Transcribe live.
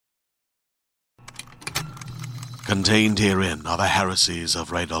Contained herein are the heresies of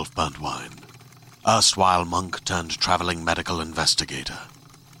Radolf Burntwine, erstwhile monk turned traveling medical investigator.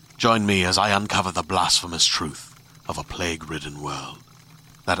 Join me as I uncover the blasphemous truth of a plague-ridden world,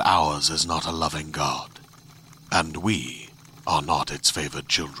 that ours is not a loving God, and we are not its favored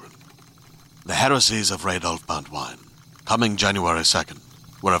children. The heresies of Radolf Burntwine, coming January 2nd,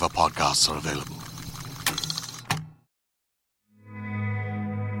 wherever podcasts are available.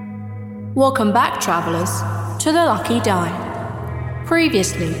 Welcome back, travellers, to The Lucky Die.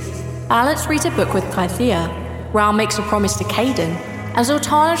 Previously, Alex reads a book with Clythea, Ral makes a promise to Caden, and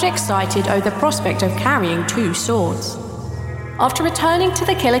Zoltana is excited over the prospect of carrying 2 swords. After returning to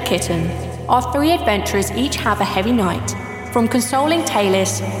the Killer Kitten, our 3 adventurers each have a heavy night, from consoling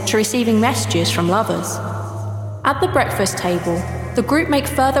Talis to receiving messages from lovers. At the breakfast table, the group make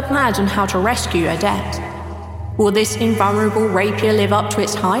further plans on how to rescue Adept. Will this invulnerable rapier live up to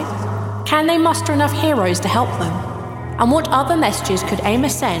its hype? Can they muster enough heroes to help them? And what other messages could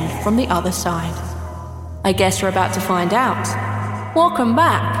Amos send from the other side? I guess we're about to find out. Welcome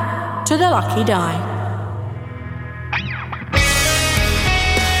back to The Lucky Die.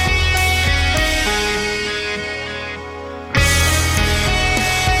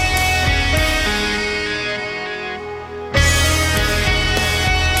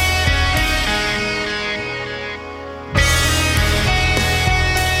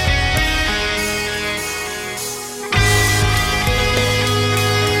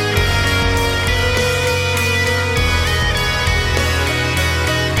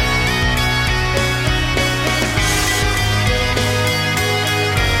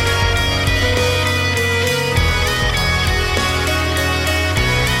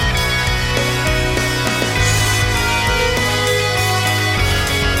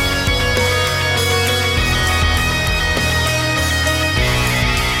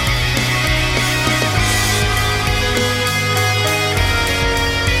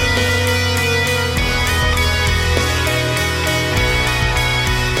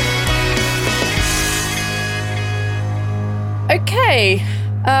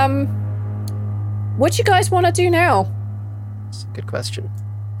 What do you guys want to do now? That's a good question.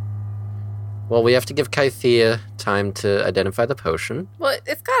 Well, we have to give Clythea time to identify the potion. Well,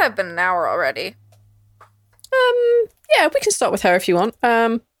 it's gotta have been an hour already. Yeah, we can start with her if you want.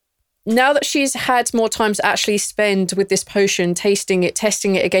 Now that she's had more time to actually spend with this potion, tasting it,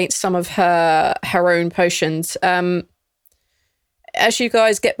 testing it against some of her own potions, as you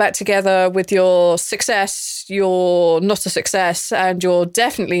guys get back together with your success, you're not a success, and you're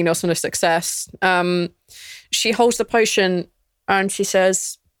definitely not a success, she holds the potion and she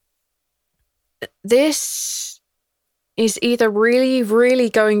says, this is either really, really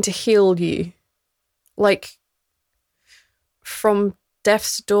going to heal you, like from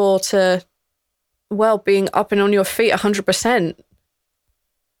death's door to, well, being up and on your feet 100%,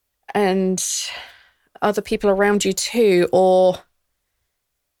 and other people around you too, or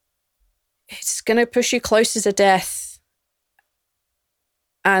it's going to push you closer to death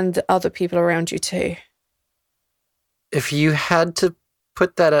and other people around you too. If you had to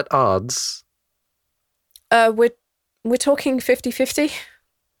put that at odds... We're talking 50-50.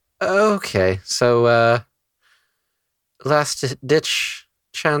 Okay, so last-ditch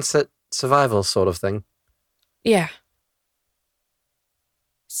chance at survival sort of thing. Yeah.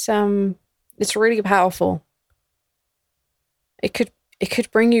 It's really powerful. It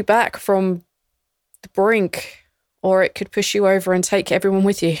could bring you back from the brink, or it could push you over and take everyone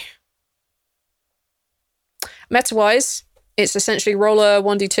with you. Meta-wise, it's essentially roll a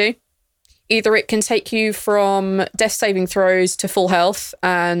 1d2. Either it can take you from death saving throws to full health,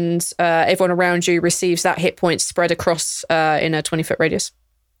 and everyone around you receives that hit point spread across in a 20-foot radius.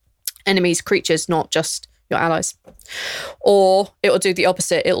 Enemies, creatures, not just your allies. Or it will do the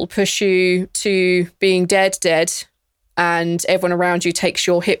opposite. It will push you to being dead, and everyone around you takes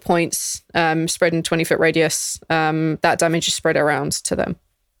your hit points, spread in a 20-foot radius. That damage is spread around to them.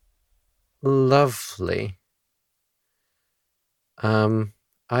 Lovely.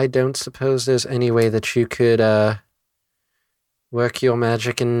 I don't suppose there's any way that you could work your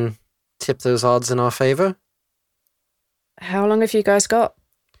magic and tip those odds in our favor? How long have you guys got?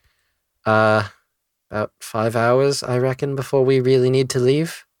 About 5 hours, I reckon, before we really need to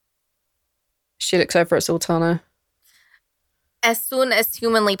leave. She looks over at Sultana. As soon as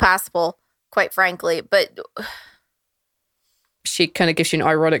humanly possible, quite frankly, but... She kind of gives you an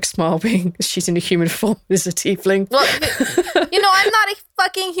ironic smile, being she's in a human form as a tiefling. Well, I'm not a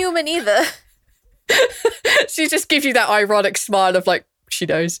fucking human either. She just gives you that ironic smile of like, she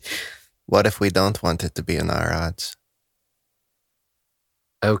knows. What if we don't want it to be in our odds?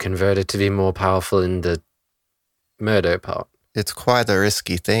 Oh, convert it to be more powerful in the murder part. It's quite a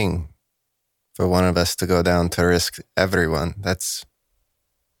risky thing for one of us to go down to risk everyone. That's...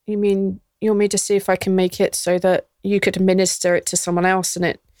 You mean you want me to see if I can make it so that you could administer it to someone else and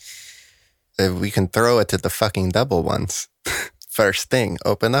it... If we can throw it to the fucking double ones. First thing,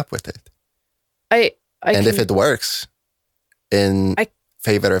 open up with it. And if it works in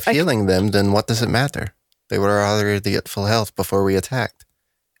favor of healing them, then what does it matter? They were already at full health before we attacked.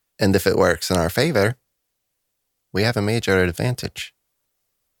 And if it works in our favor, we have a major advantage.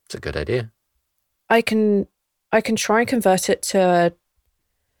 It's a good idea. I can try and convert it to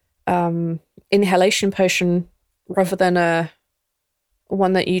inhalation potion rather than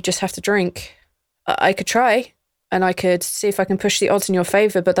one that you just have to drink. I could try, and I could see if I can push the odds in your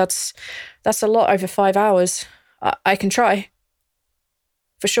favor, but that's a lot over 5 hours. I can try.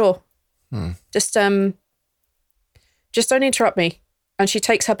 For sure. Just don't interrupt me. And she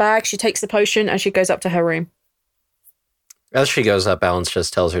takes her bag, she takes the potion, and she goes up to her room. As she goes up, Balance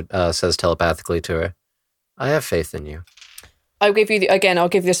just says telepathically to her, I have faith in you. I'll give you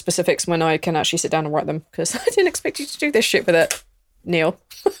the specifics when I can actually sit down and write them, because I didn't expect you to do this shit with it, Neil.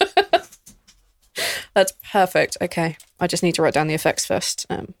 That's perfect. Okay. I just need to write down the effects first.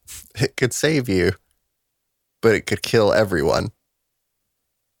 It could save you, but it could kill everyone.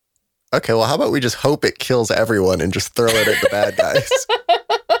 Okay, well, how about we just hope it kills everyone and just throw it at the bad guys?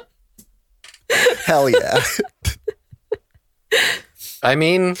 Hell yeah. I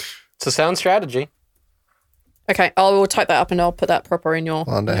mean, it's a sound strategy. Okay, I will type that up and I'll put that proper in your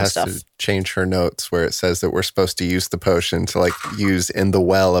Wanda has stuff. to change her notes where it says that we're supposed to use the potion to use in the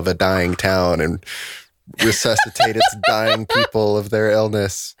well of a dying town and resuscitate its dying people of their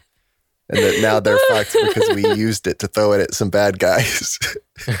illness. And that now they're fucked because we used it to throw it at some bad guys.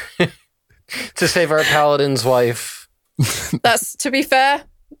 To save our paladin's wife. That's, to be fair,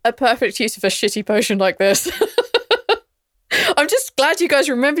 a perfect use of a shitty potion like this. I'm just glad you guys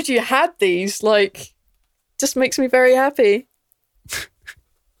remembered you had these. Just makes me very happy.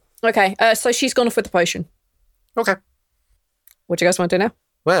 Okay, so she's gone off with the potion. Okay. What do you guys want to do now?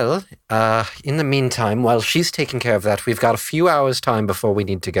 Well, in the meantime, while she's taking care of that, we've got a few hours' time before we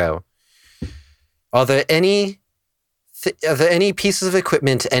need to go. Are there any pieces of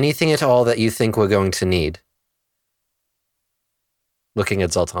equipment, anything at all that you think we're going to need? Looking at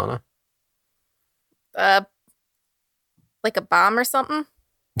Zoltana. Like a bomb or something?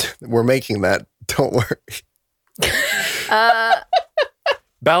 We're making that. Don't worry.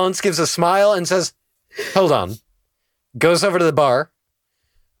 Balance gives a smile and says, hold on. Goes over to the bar.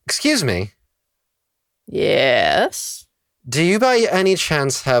 Excuse me. Yes? Do you by any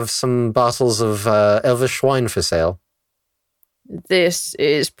chance have some bottles of Elvish wine for sale? This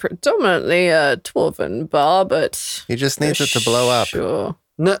is predominantly a dwarven bar, but... He just needs it to blow up. Sure.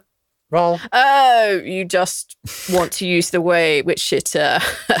 No. Roll. Oh, you just want to use the way which it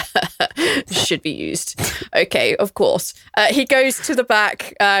should be used. Okay, of course. He goes to the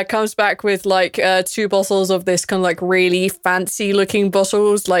back, comes back with 2 bottles of this kind of really fancy looking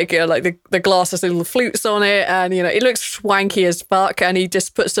bottles, the glass has little flutes on it, and it looks swanky as fuck, and he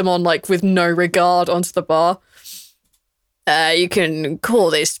just puts them on with no regard onto the bar. You can call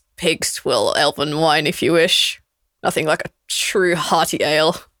this pig swill elven wine if you wish. Nothing like a true hearty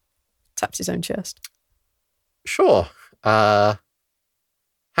ale. Taps his own chest. Sure. How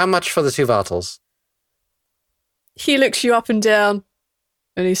much for the 2 bottles? He looks you up and down,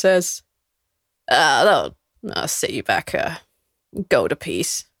 and he says, I'll set you back gold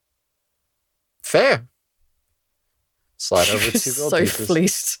apiece. Fair. Slide over 2 gold so pieces.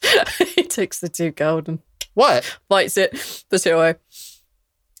 fleeced. He takes the 2 gold and What? bites it, puts it away.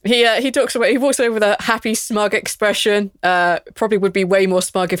 He talks away. He walks away with a happy, smug expression. Probably would be way more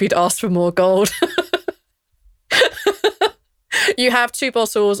smug if he'd asked for more gold. You have 2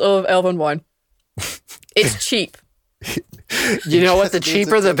 bottles of elven wine. It's cheap. You know what? The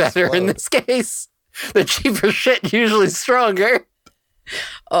cheaper, the better in this case. The cheaper shit usually stronger.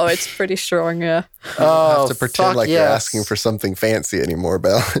 Oh, it's pretty strong, yeah. You don't have to pretend fuck you're yes. asking for something fancy anymore,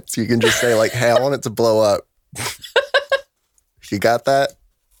 Balance. You can just say hey, I want it to blow up. You got that?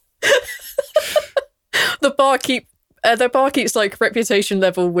 The barkeep's reputation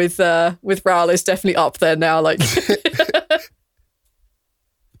level with Raoul is definitely up there now.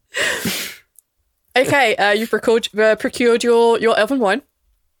 Okay, you've procured your elven wine.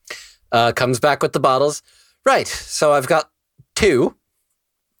 Comes back with the bottles. Right, so I've got 2.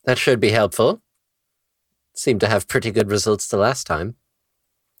 That should be helpful. Seemed to have pretty good results the last time.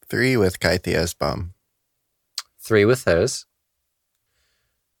 3 with Kythia's bomb. 3 with hers.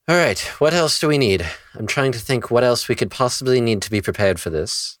 All right, what else do we need? I'm trying to think what else we could possibly need to be prepared for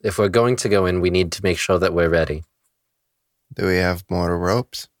this. If we're going to go in, we need to make sure that we're ready. Do we have more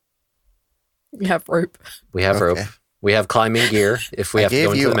ropes? We have rope. We have rope. We have climbing gear if we have to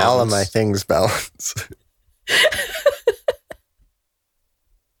go into the mountains. I gave you all of my things, Balance.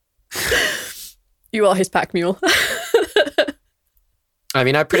 You are his pack mule. I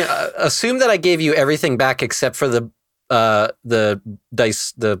mean, I assume that I gave you everything back except for the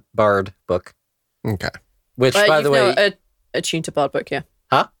Bard book. Okay. Which, by the way, attuned to Bard book, yeah.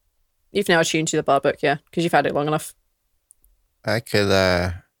 Huh? You've now attuned to the Bard book, yeah, because you've had it long enough. I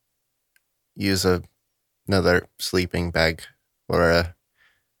could use another sleeping bag or a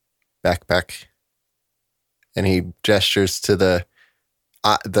backpack, and he gestures to the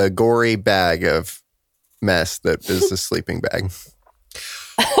gory bag of mess that is the sleeping bag.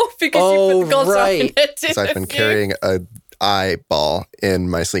 Because you put the God's eye in it. Because I've been carrying an eyeball in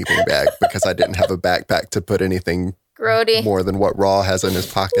my sleeping bag because I didn't have a backpack to put anything more than what Raw has in his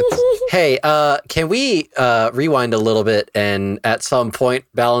pockets. Hey, can we rewind a little bit? And at some point,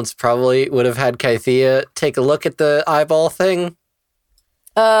 Balance probably would have had Kythea take a look at the eyeball thing.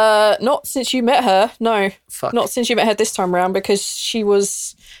 Not since you met her. No, Fuck. Not since you met her this time around, because she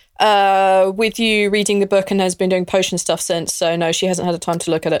was with you reading the book and has been doing potion stuff since. So no, she hasn't had the time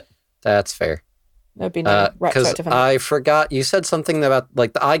to look at it. That's fair. There'd be no because I forgot you said something about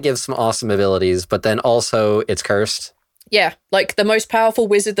like the eye gives some awesome abilities, but then also it's cursed. Yeah, like the most powerful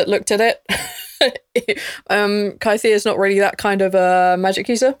wizard that looked at it. Kythea is not really that kind of a magic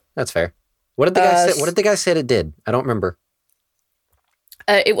user. That's fair. What did the guy say? What did the guy say it did? I don't remember.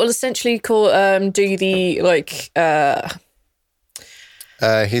 It will essentially do the like.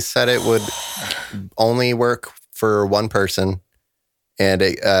 He said it would only work for one person, and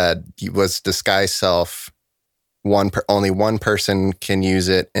it was disguise self. Only one person can use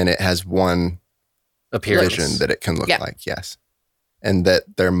it, and it has one appearance vision that it can look like. Yes, and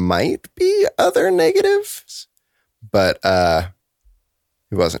that there might be other negatives, but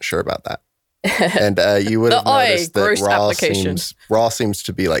he wasn't sure about that. And you would have noticed that Raw seems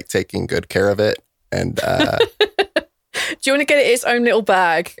to be like taking good care of it. And do you want to get it its own little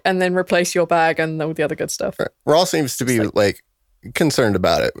bag and then replace your bag and all the other good stuff? Raw seems to be like concerned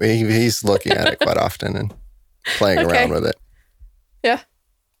about it. He's looking at it quite often and playing around with it. Yeah.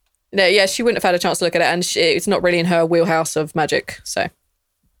 No, yeah, she wouldn't have had a chance to look at it, and it's not really in her wheelhouse of magic. So,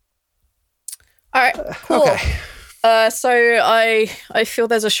 all right, cool. Okay. So I feel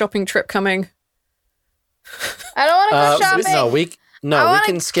there's a shopping trip coming. I don't want to go shopping. We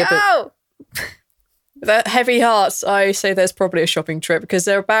can skip it. With heavy hearts, I say there's probably a shopping trip because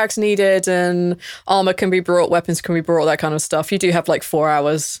there are bags needed and armor can be brought, weapons can be brought, that kind of stuff. You do have like 4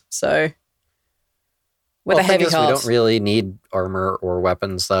 hours, so with a heavy heart. We don't really need armor or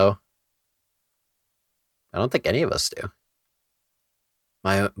weapons, though. I don't think any of us do.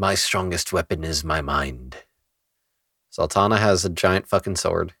 My strongest weapon is my mind. Sultana has a giant fucking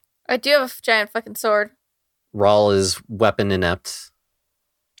sword. I do have a giant fucking sword. Rawl is weapon inept.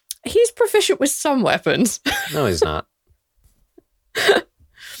 He's proficient with some weapons. No, he's not.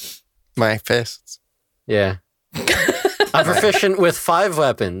 My fists. Yeah. I'm proficient with 5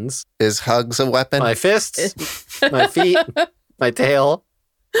 weapons. Is Hugs a weapon? My fists, my feet, my tail.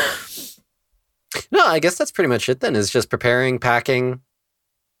 No, I guess that's pretty much it then, is just preparing, packing.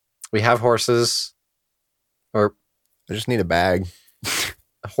 We have horses. Or I just need a bag.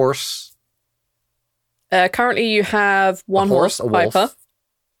 A horse. Currently you have one horse, Piper.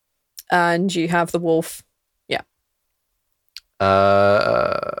 And you have the wolf. Yeah.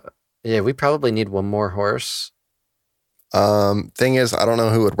 Yeah, we probably need one more horse. Thing is, I don't know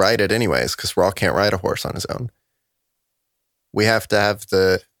who would ride it anyways, because Raw can't ride a horse on his own. We have to have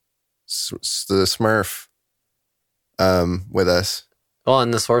the Smurf with us. Oh,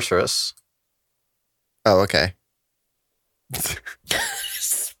 and the sorceress. Oh, okay.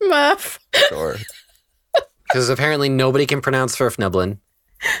 Smurf. Sure. Because apparently nobody can pronounce Svirfneblin.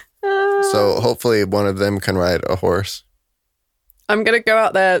 So hopefully one of them can ride a horse. I'm going to go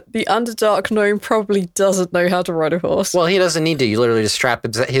out there. The Underdark gnome probably doesn't know how to ride a horse. Well, he doesn't need to. You literally just strap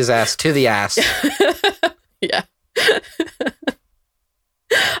his ass to the ass. Yeah.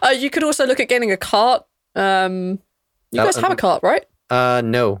 You could also look at getting a cart. You guys have a cart, right?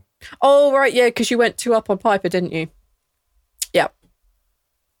 No. Oh, right, yeah, because you went 2 up on Piper, didn't you? Yeah.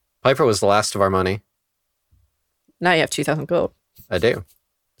 Piper was the last of our money. Now you have 2,000 gold. I do.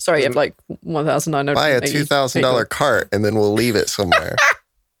 Sorry, you have like 1,900. Buy a $2,000 cart and then we'll leave it somewhere.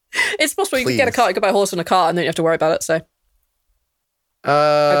 It's possible. Please. You could get a cart, you could buy a horse and a cart, and then you have to worry about it. So,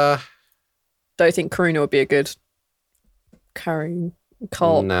 I don't think Karuna would be a good carrying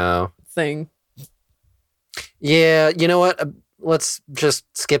cart thing. Yeah, you know what? let's just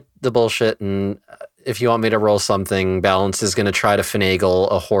skip the bullshit. And if you want me to roll something, Balance is going to try to finagle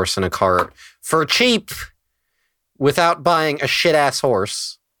a horse and a cart for cheap without buying a shit-ass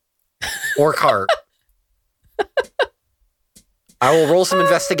horse or cart. I will roll some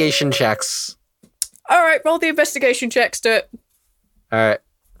investigation checks. All right, roll the investigation checks to it. All right.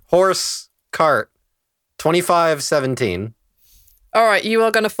 Horse, cart, 25, 17. All right, you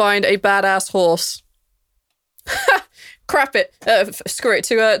are going to find a badass horse. Crap it. Screw it.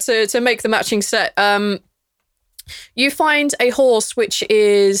 To make the matching set. You find a horse which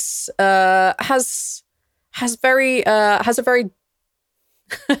is has a very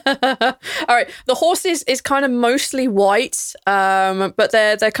all right, the horse is kind of mostly white, but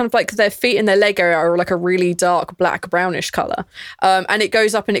they're kind of like their feet and their leg area are like a really dark black brownish color, and it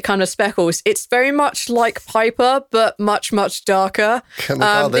goes up and it kind of speckles. It's very much like Piper, but much darker. Can we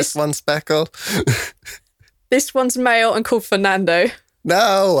call this one Speckle? This one's male and called Fernando.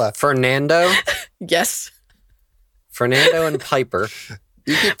 No, Fernando. Yes, Fernando and Piper.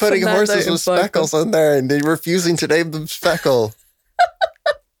 You keep putting Fernando horses with speckles in there, and you're refusing to name them Speckle.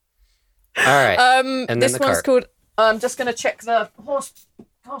 All right. And this then the one's cart. called. I'm just going to check the horse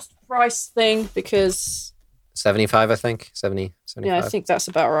cost price thing because 75, I think. 70, 75. yeah, I think that's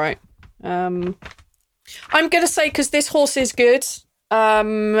about right. I'm going to say because this horse is good.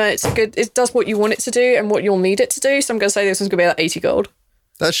 It does what you want it to do and what you'll need it to do. So I'm going to say this one's going to be like 80 gold.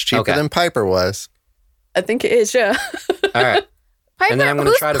 That's cheaper than Piper was. I think it is, yeah. All right. Piper, And then I'm gonna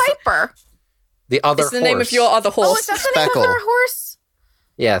who's try to Piper? The other It's the horse. name of your other Oh, horse. is that the Speckle. name of their horse?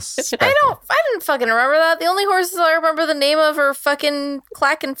 Yes. I Speckle. didn't fucking remember that. The only horses I remember the name of are fucking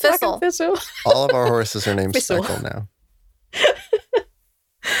Clack and Thistle. All of our horses are named Whistle. Speckle now.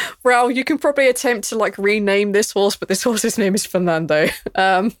 Raul, you can probably attempt to like rename this horse, but this horse's name is Fernando.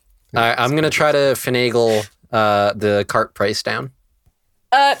 All right, I'm going to try to finagle the cart price down.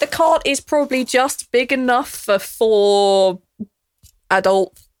 The cart is probably just big enough for 4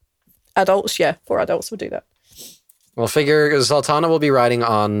 adults. Yeah, 4 adults would do that. We'll figure Zoltana will be riding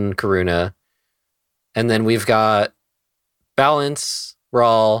on Karuna. And then we've got Balance,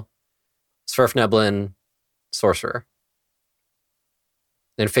 Rawl, Sverfneblin, Sorcerer.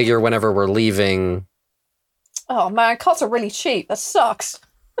 And figure whenever we're leaving. Oh man, carts are really cheap. That sucks.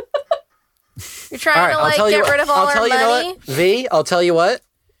 You're trying to get rid of all our money? V, I'll tell you what.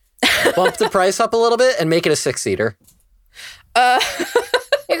 Bump the price up a little bit and make it a 6-seater. Yeah,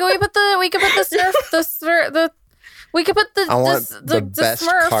 we could put the I want the the best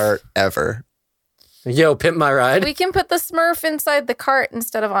Smurf. cart ever. Yo, pimp my ride. We can put the Smurf inside the cart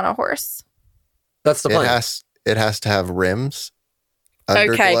instead of on a horse. That's the plan. It has to have rims. Okay,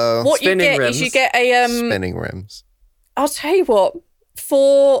 Underglow. what you Spinning get rims. is you get a Spinning rims. I'll tell you what.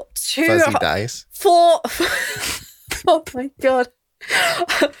 For 2 Fuzzy dice. Oh my god.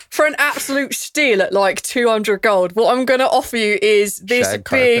 For an absolute steal at like 200 gold, what I'm going to offer you is this Shag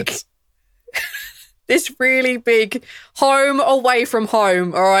big, carpets. this really big home away from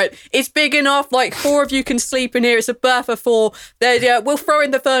home. All right. It's big enough, like 4 of you can sleep in here. It's a berth of 4. There, yeah, we'll throw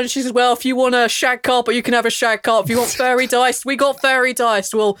in the furniture as well. If you want a shag carpet, you can have a shag carpet. If you want fairy dice, we got fairy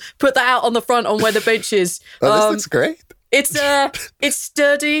dice. We'll put that out on the front on where the bench is. Oh, this looks great. It's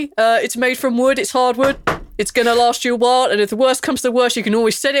sturdy. It's made from wood. It's hardwood. It's gonna last you a while. And if the worst comes to the worst, you can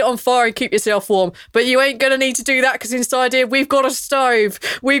always set it on fire and keep yourself warm. But you ain't gonna need to do that because inside here we've got a stove,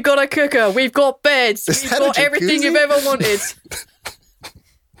 we've got a cooker, we've got beds, Is we've that got a everything jacuzzi? you've ever wanted.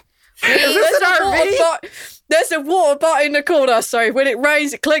 There's a water butt in the corner, so when it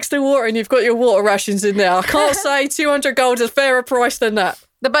rains, it collects the water, and you've got your water rations in there. I can't say 200 gold is a fairer price than that.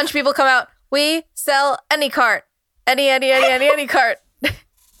 The bunch of people come out. We sell any cart. Any cart.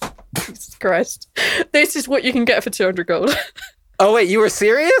 Jesus Christ. This is what you can get for 200 gold. Oh, wait, you were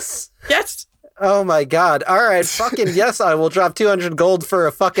serious? Yes. Oh my god. All right, fucking yes, I will drop 200 gold for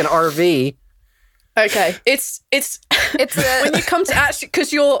a fucking RV. Okay. It's when you come to actually,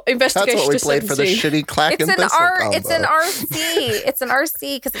 because your investigation That's what we just played for the shitty Clack and Thistle combo. It's an RC. It's an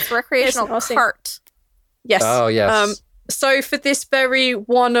RC because it's recreational cart. Yes. Oh, yes. So for this very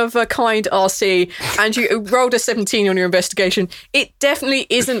one-of-a-kind RC, and you rolled a 17 on your investigation, it definitely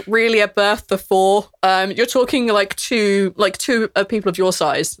isn't really a berth for 4. You're talking like two people of your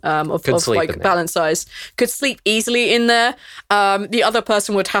size, of like balanced size, could sleep easily in there. The other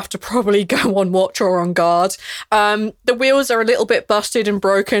person would have to probably go on watch or on guard. The wheels are a little bit busted and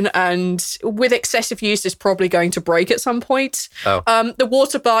broken, and with excessive use, is probably going to break at some point. Oh. The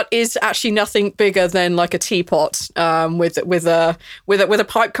water butt is actually nothing bigger than like a teapot. with a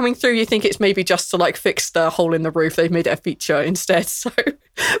pipe coming through. You think it's maybe just to like fix the hole in the roof. They've made it a feature instead. So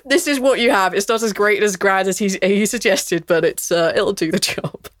this is what you have. It's not as great as grand as he suggested, but it'll do the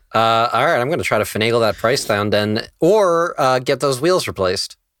job. All right, I'm going to try to finagle that price down then, or get those wheels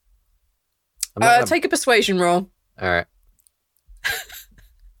replaced. Take a persuasion roll. All right.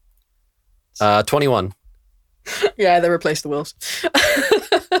 21. Yeah, they replaced the wheels.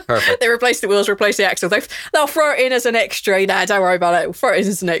 Perfect. They replaced the wheels, replaced the axle. They'll throw it in as an extra. Nah, don't worry about it. We'll throw it in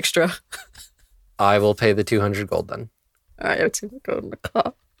as an extra. I will pay the 200 gold then. All right, I have 200 gold in the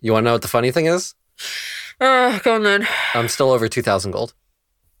car. You want to know what the funny thing is? Go on then. I'm still over 2,000 gold.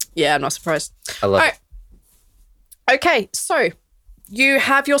 Yeah, I'm not surprised. I love it. Okay, so you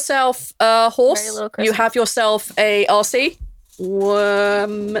have yourself a horse. You have yourself a RC.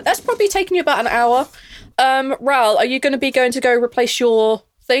 That's probably taking you about an hour. Ral, are you going to go replace your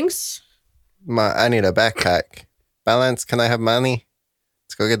things? I need a backpack. Balance, can I have money?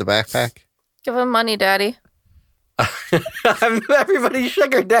 Let's go get the backpack. Give him money, Daddy. I'm everybody's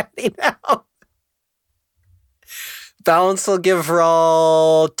sugar daddy now. Balance will give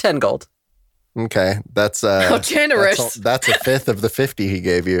Ral 10 gold. Okay, that's how generous. That's a fifth of the 50 he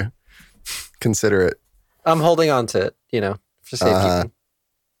gave you. Consider it. I'm holding on to it, for safekeeping.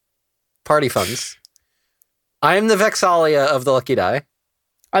 Party funds. I am the Vexalia of the Lucky Die.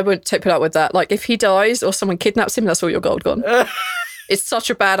 I wouldn't put up with that. Like, if he dies or someone kidnaps him, that's all your gold gone. It's such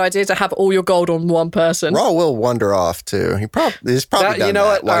a bad idea to have all your gold on one person. Raw will wander off, too. He's probably done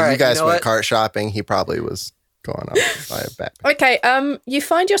that. While you guys went cart shopping, he probably was going off to buy a backpack. Okay, you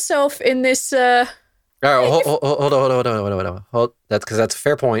find yourself in this... All right, hold on. That's because that's a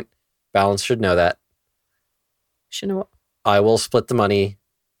fair point. Balance should know that. Should know what? I will split the money.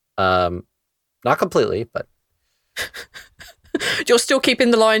 Not completely, but... You're still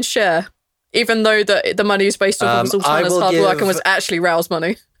keeping the lion's share, even though the money is based off of Sultana's hard work and was actually Raoul's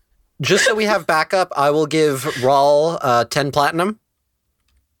money. Just so we have backup, I will give Raul 10 platinum,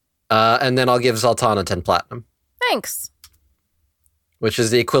 and then I'll give Zoltana 10 platinum. Thanks. Which is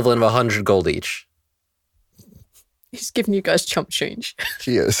the equivalent of 100 gold each. He's giving you guys chump change.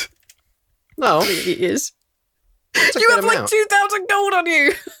 She is. No. He is. You have like 2,000 gold on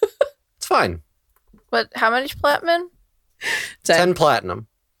you. It's fine. But how much platinum? 10 platinum.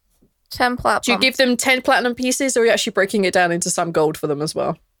 10 platinum. Do you give them 10 platinum pieces, or are you actually breaking it down into some gold for them as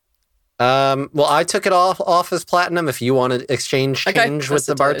well? Well, I took it off as platinum. If you want to exchange change with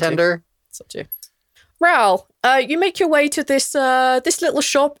the bartender. It's up to you. Raoul, you make your way to this little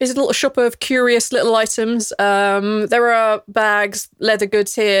shop. It's a little shop of curious little items. There are bags, leather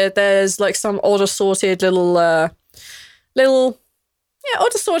goods here. There's like some odd assorted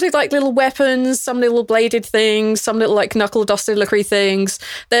odd assorted like little weapons, some little bladed things, some little like knuckle dustillery things.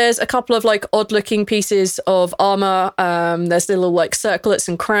 There's a couple of like odd looking pieces of armor. There's little like circlets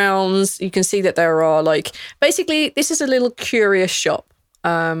and crowns. You can see that there are like, basically this is a little curious shop.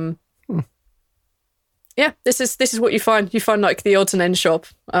 Yeah, this is what you find. You find like the odds and ends shop.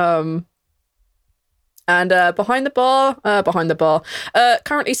 And behind the bar,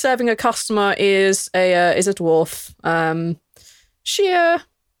 currently serving a customer is a dwarf.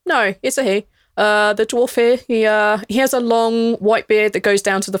 No, it's a he. The dwarf here, he has a long white beard that goes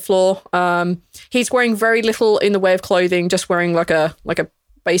down to the floor. He's wearing very little in the way of clothing, just wearing like a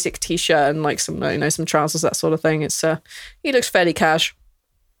basic t-shirt and like some trousers, that sort of thing. It's he looks fairly cash.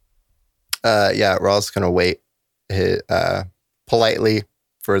 Yeah, Raw's gonna wait politely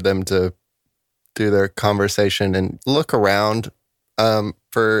for them to do their conversation and look around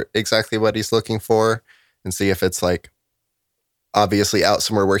for exactly what he's looking for and see if it's like obviously out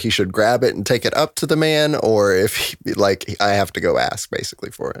somewhere where he should grab it and take it up to the man, or if I have to go ask basically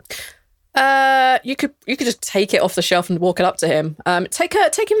for it. You could just take it off the shelf and walk it up to him. Take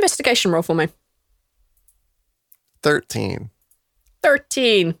investigation roll for me. 13.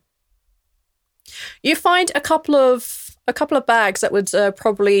 You find a couple of bags that would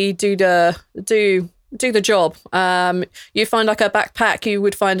probably do the job. You find like a backpack. You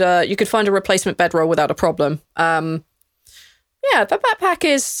could find a replacement bedroll without a problem. Yeah, the backpack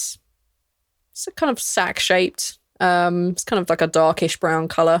is kind of sack shaped. It's kind of like a darkish brown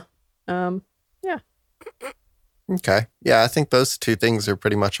color. Yeah. Okay. Yeah, I think those two things are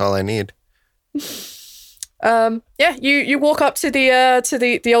pretty much all I need. Yeah, you walk up to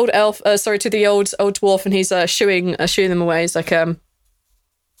the old elf, to the old dwarf, and he's shooing them away. He's like,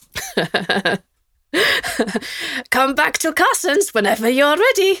 come back to Carson's whenever you're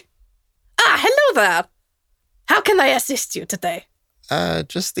ready. Hello there. How can I assist you today?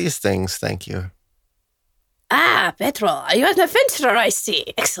 Just these things, thank you. Pedro, are you an adventurer, I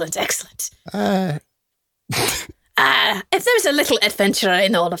see. Excellent. if there's a little adventure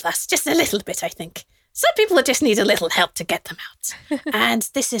in all of us, just a little bit, I think. Some people just need a little help to get them out. And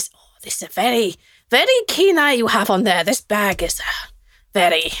this is a very, very keen eye you have on there. This bag is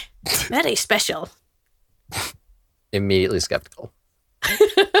very, very special. Immediately skeptical.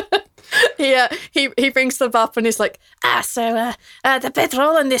 Yeah, he brings them up and he's like, so the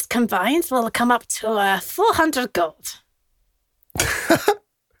bedroll and this combined will come up to 400 gold.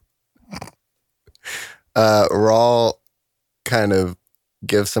 Rawl kind of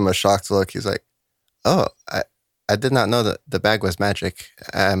gives him a shocked look. He's like, oh, I did not know that the bag was magic.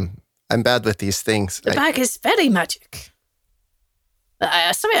 I'm bad with these things. The bag is very magic.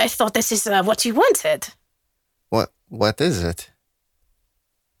 Sorry, I thought this is what you wanted. What is it?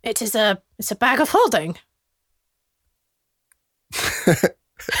 It's a bag of holding.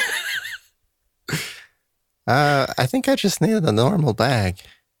 I think I just needed a normal bag.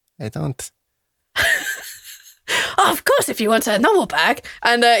 I don't... Of course, if you want a normal bag.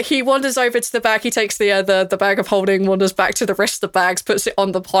 And he wanders over to the bag. He takes the bag of holding, wanders back to the rest of the bags, puts it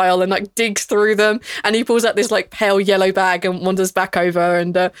on the pile and like digs through them. And he pulls out this like pale yellow bag and wanders back over.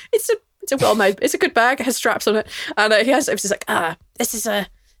 And it's a well-made, it's a good bag. It has straps on it. And he has, it's just like,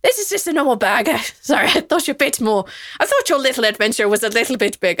 this is just a normal bag. Sorry, I thought you a bit more. I thought your little adventure was a little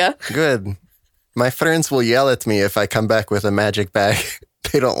bit bigger. Good. My friends will yell at me if I come back with a magic bag.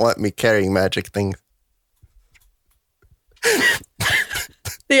 They don't want me carrying magic things.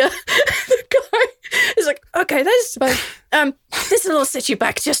 The guy is like, okay, that's fine. This will set you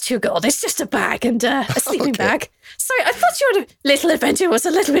back just 2 gold. It's just a bag and a sleeping bag. Sorry, I thought your little adventure was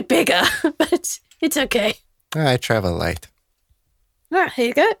a little bit bigger, but it's okay. I travel light. Here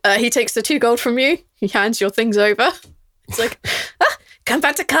you go. He takes the 2 gold from you. He hands your things over. It's like, come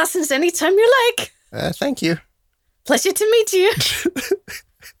back to Carson's anytime you like. Thank you. Pleasure to meet you.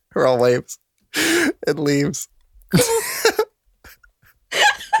 Rawl waves. It leaves.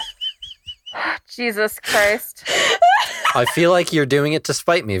 Jesus Christ. I feel like you're doing it to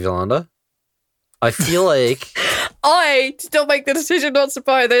spite me, Violanda. I feel like... I did not make the decision not to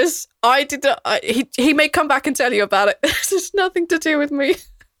buy this. I did not... He may come back and tell you about it. This has nothing to do with me.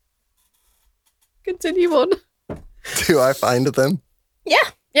 Continue on. Do I find them?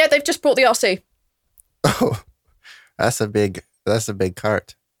 Yeah, they've just brought the RC. Oh, that's a big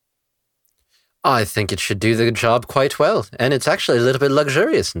cart. I think it should do the job quite well, and it's actually a little bit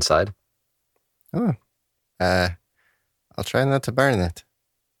luxurious inside. Oh, I'll try not to burn it.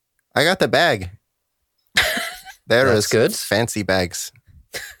 I got the bag. That's good. Fancy bags.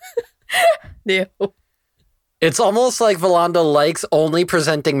 Yeah. It's almost like Violanda likes only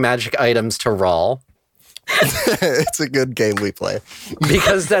presenting magic items to Rawl. It's a good game we play.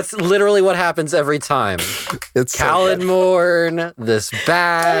 Because that's literally what happens every time. It's Callan Morn, this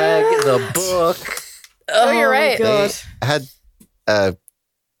bag, the book. Oh, you're right. God. I had a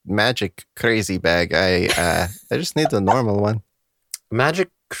magic crazy bag. I just need the normal one. Magic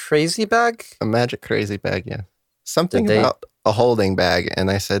crazy bag? A magic crazy bag, yeah. Something about a holding bag. And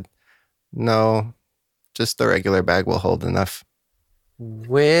I said, no, just the regular bag will hold enough.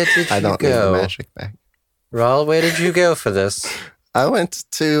 Where did you go? I don't need a magic bag. Rawl, where did you go for this? I went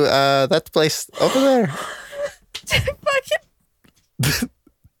to that place over there.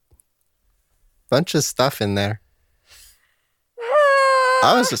 Bunch of stuff in there.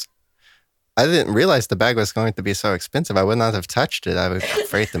 I didn't realize the bag was going to be so expensive. I would not have touched it. I was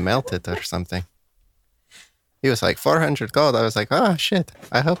afraid to melt it or something. He was like 400 gold. I was like, oh shit.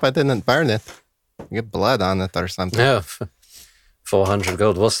 I hope I didn't burn it. Get blood on it or something. No, 400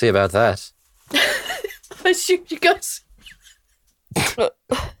 gold. We'll see about that. I shoot you guys.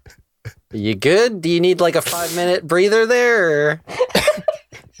 You good? Do you need like a 5-minute breather there? Or...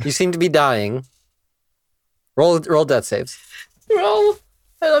 You seem to be dying. Roll death saves. Rawl,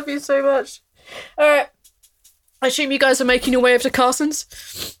 I love you so much. All right. I assume you guys are making your way over to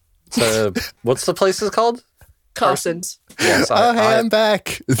Carson's. So, what's the place called? Carson's. Yes, I'm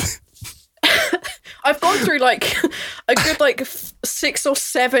back. I've gone through like a good 6 or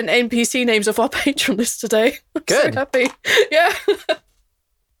 7 NPC names of our patron list today. I'm good. So happy. Yeah.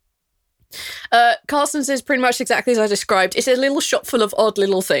 Carson's is pretty much exactly as I described. It's a little shop full of odd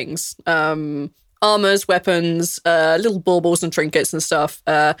little things. Armors, weapons, little baubles and trinkets and stuff.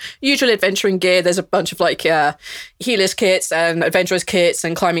 Usual adventuring gear. There's a bunch of healers kits and adventurers kits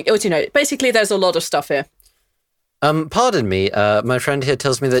and climbing. Basically there's a lot of stuff here. Pardon me. My friend here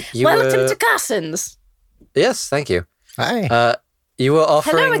tells me that you Welcome to Carson's. Yes, thank you. Hi. You were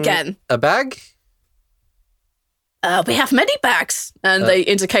offering Hello again. A bag? We have many bags. And they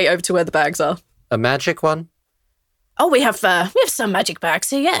indicate over to where the bags are. A magic one? Oh, we have some magic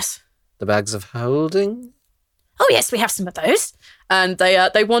bags here, yes. The bags of holding? Oh, yes, we have some of those. And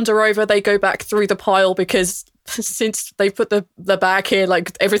they wander over, they go back through the pile because since they put the bag here,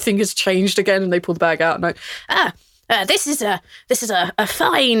 like everything has changed again, and they pull the bag out and this is a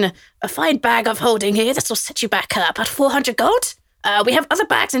fine bag of holding here. This will set you back about 400 gold. We have other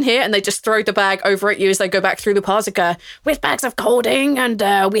bags in here, and they just throw the bag over at you as they go back through the piles. We have bags of holding, and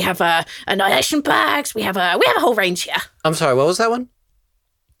we have annihilation bags. We have a whole range here. I'm sorry, what was that one?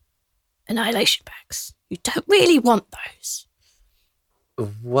 Annihilation bags. You don't really want those.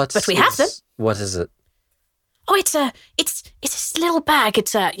 But we have them. What is it? Oh, it's this little bag.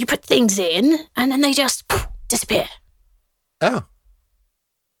 It's you put things in, and then they just disappear. Oh.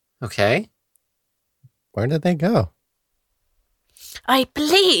 Okay. Where did they go? I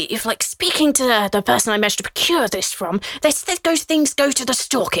believe, like, speaking to the person I managed to procure this from, they said things go to the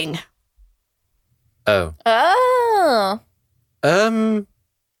stalking. Oh. Oh. I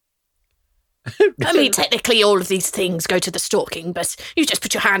mean, technically all of these things go to the stalking, but you just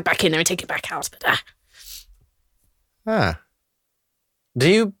put your hand back in there and take it back out. But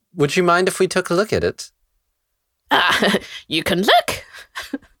Would you mind if we took a look at it? You can look.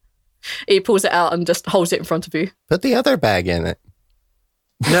 He pulls it out and just holds it in front of you. Put the other bag in it.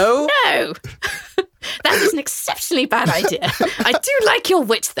 No? No. That is an exceptionally bad idea. I do like your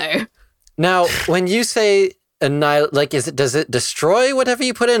wit, though. Now, when you say like, does it destroy whatever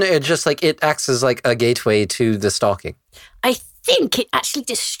you put in, or just like it acts as like a gateway to the stalking? I think it actually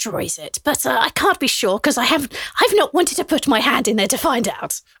destroys it, but I can't be sure because I've not wanted to put my hand in there to find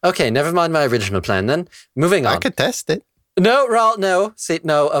out. Okay, never mind my original plan then. Moving on. I could test it. No, Raul, no. See,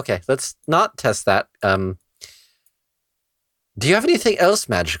 no, okay, let's not test that. Do you have anything else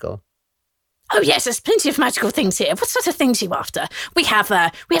magical? Oh, yes, there's plenty of magical things here. What sort of things are you after? We have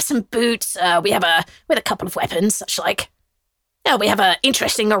some boots, we have a couple of weapons, such like. We have an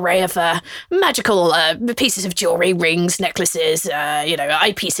interesting array of magical pieces of jewelry, rings, necklaces,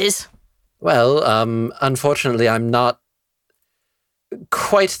 eyepieces. Well, unfortunately, I'm not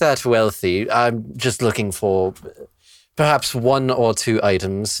quite that wealthy. I'm just looking for perhaps one or two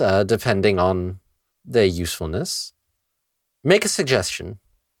items, depending on their usefulness. Make a suggestion.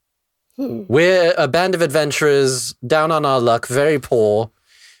 We're a band of adventurers, down on our luck, very poor.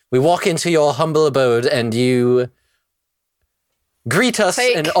 We walk into your humble abode and you greet us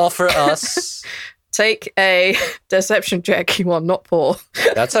and offer us... Take a deception check. You are not poor.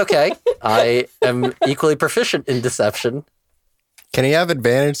 That's okay. I am equally proficient in deception. Can he have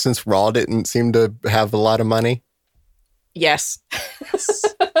advantage since Raw didn't seem to have a lot of money? Yes.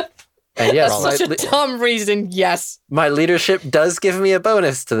 And yes, that's such a dumb reason, yes. My leadership does give me a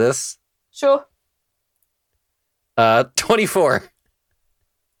bonus to this. Sure. 24.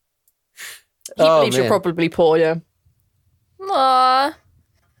 He believes you're probably poor, yeah. Aww.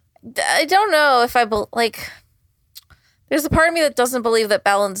 I don't know if there's a part of me that doesn't believe that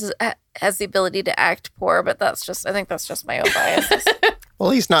Balance has the ability to act poor, but I think that's just my own biases.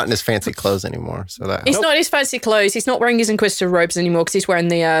 Well, he's not in his fancy clothes anymore, so that he's not in his fancy clothes. He's not wearing his Inquisitor robes anymore because he's wearing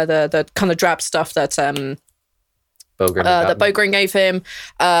the kind of drab stuff that Bogren gave him.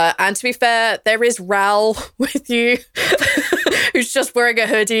 And to be fair, there is Raul with you, who's just wearing a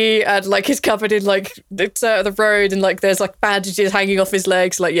hoodie and like he's covered in like the road and like there's like bandages hanging off his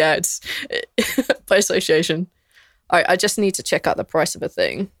legs. Like, yeah, it's by association. I just need to check out the price of a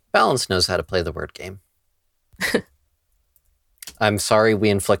thing. Balance knows how to play the word game. I'm sorry we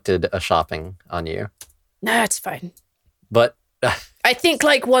inflicted a shopping on you. No, it's fine. But I think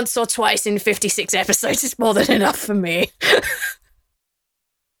like once or twice in 56 episodes is more than enough for me.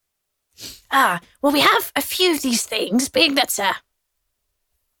 Well, we have a few of these things, being that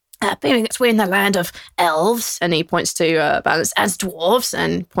we're in the land of elves, and he points to Balance, and dwarves,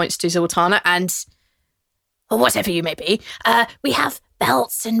 and points to Zoltana, and or whatever you may be. We have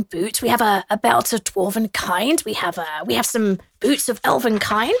belts and boots. We have a belt of dwarven kind. We have some boots of elven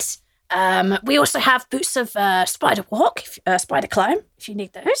kind. We also have boots of spider walk, spider climb, if you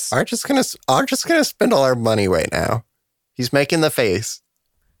need those. Aren't just gonna spend all our money right now. He's making the face.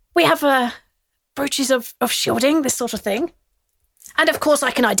 We have brooches of shielding, this sort of thing. And of course,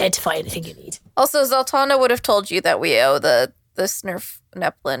 I can identify anything you need. Also, Zoltana would have told you that we owe the Snurf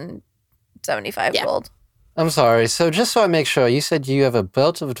Neplin 75 gold. I'm sorry. So just so I make sure, you said you have a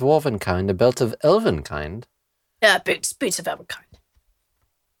belt of dwarven kind, a belt of elven kind? Boots of elven kind.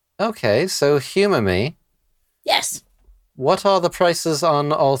 Okay, so humor me. Yes. What are the prices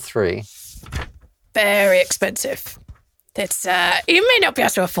on all three? Very expensive. It's you may not be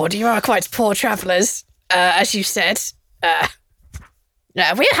able to afford. You are quite poor travellers, as you said.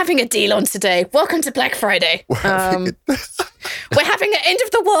 We're having a deal on today. Welcome to Black Friday. We're having an end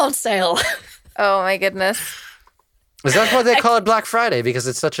of the world sale. Oh my goodness. Is that why they call it Black Friday? Because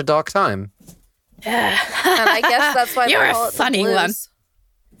it's such a dark time? Yeah. And I guess that's why You're they call a it funny the one. blues.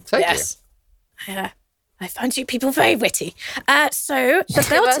 Thank Yes. I find you people very witty. So the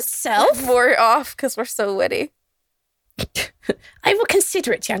belt itself... We're off because we're so witty. I will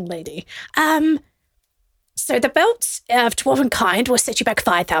consider it, young lady. So the belt of Dwarven kind will set you back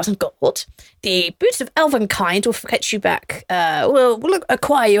 5,000 gold. The boots of Elven kind will get you back, will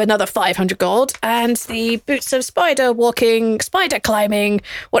acquire you another 500 gold. And the boots of spider walking, spider climbing,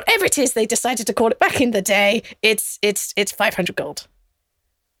 whatever it is they decided to call it back in the day, it's 500 gold.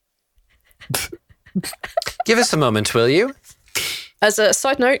 Give us a moment, will you? As a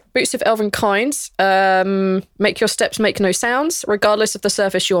side note, boots of Elven kind make your steps make no sounds, regardless of the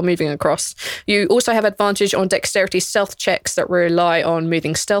surface you are moving across. You also have advantage on dexterity stealth checks that rely on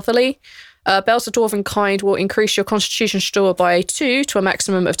moving stealthily. Belts of Dwarven kind will increase your constitution score by 2 to a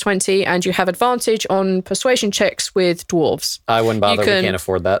maximum of 20, and you have advantage on persuasion checks with dwarves. I wouldn't bother, we can't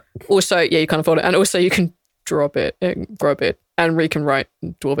afford that. Also, yeah, you can't afford it. And also you can drop it, grub it, and read and write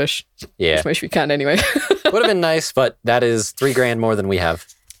Dwarvish. Yeah. Which most you can anyway. Would have been nice, but that is $3,000 more than we have.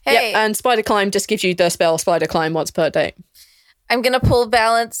 Hey, and Spider Climb just gives you the spell Spider Climb once per day. I'm going to pull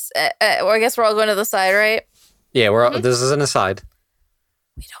balance. Or I guess we're all going to the side, right? Yeah, this is an aside.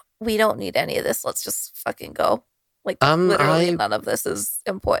 We don't need any of this. Let's just fucking go. Like, literally none of this is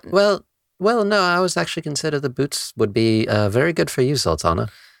important. Well, no, I was actually consider the boots would be very good for you, Sultana.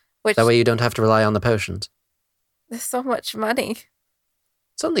 That way you don't have to rely on the potions. There's so much money.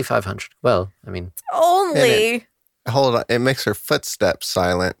 It's only 500. Well, I mean... Only! Hold on. It makes her footsteps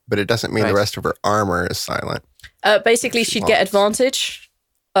silent, but it doesn't mean the rest of her armor is silent. Basically, she'd get advantage,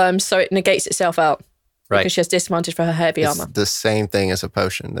 so it negates itself out. Right. Because she has disadvantage for her heavy armor. It's the same thing as a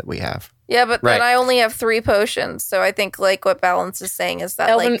potion that we have. Yeah, but then I only have 3 potions, so I think like what Balance is saying is that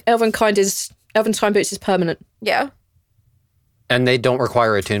Elven kind boots is permanent. Yeah. And they don't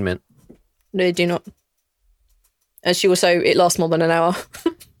require attunement. No, they do not. And she also, it lasts more than an hour.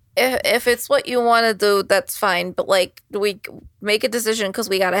 If it's what you want to do, that's fine. But like, we make a decision because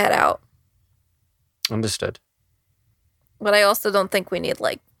we got to head out. Understood. But I also don't think we need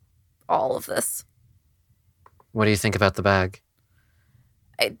like all of this. What do you think about the bag?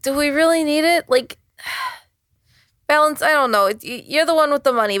 Do we really need it? Like, Balance, I don't know. You're the one with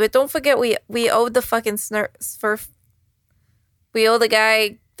the money, but don't forget we owed the fucking we owe the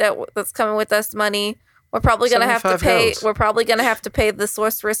guy that's coming with us money. We're probably gonna have to pay. Hills. We're probably gonna have to pay the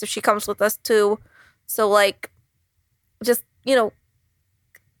sorceress if she comes with us too. So like, just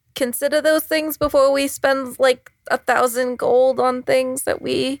consider those things before we spend like 1,000 gold on things that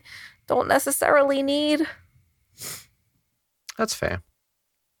we don't necessarily need. That's fair.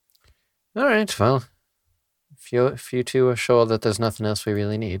 All right. Well, if you two are sure that there's nothing else we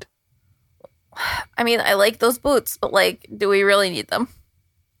really need. I mean, I like those boots, but like, do we really need them?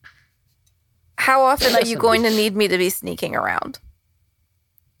 How often are you going to need me to be sneaking around?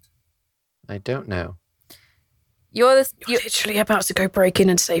 I don't know. You're literally about to go break in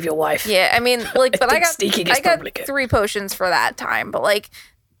and save your wife. Yeah, I mean, like, but I got sneaking is probably good. 3 potions for that time, but like,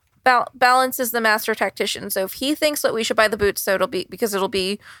 Balance is the master tactician, so if he thinks that we should buy the boots, so it'll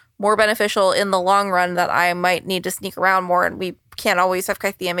be more beneficial in the long run that I might need to sneak around more, and we can't always have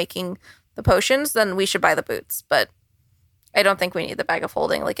Kythea making the potions, then we should buy the boots. But I don't think we need the bag of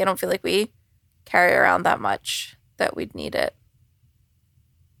holding. Like, I don't feel like we carry around that much that we'd need it.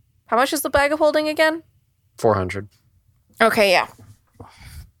 How much is the bag of holding again? 400. Okay, yeah.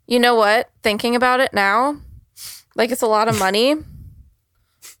 You know what? Thinking about it now, like, it's a lot of money.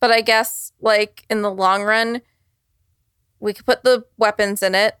 But I guess, like, in the long run, we could put the weapons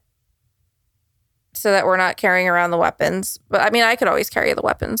in it so that we're not carrying around the weapons. But, I mean, I could always carry the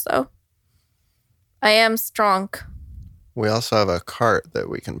weapons, though. I am strong. We also have a cart that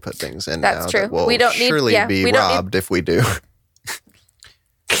we can put things in. That's now true. That will we don't surely be robbed if we do.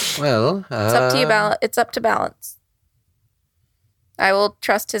 Well, it's up to you. It's up to Balance. I will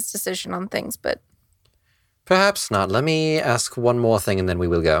trust his decision on things, but perhaps not. Let me ask one more thing, and then we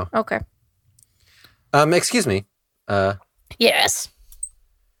will go. Okay. Excuse me. Yes.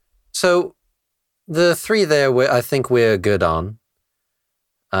 So, the 3 there, I think we're good on.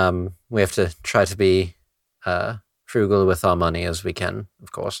 We have to try to be frugal with our money as we can,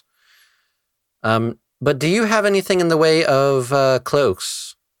 of course. But do you have anything in the way of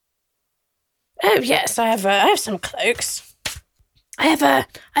cloaks? Oh yes, I have some cloaks. I have a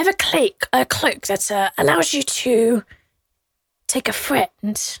cloak that allows you to take a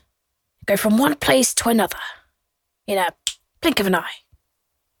friend, go from one place to another in a blink of an eye.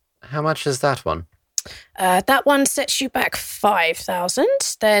 How much is that one? That one sets you back 5,000.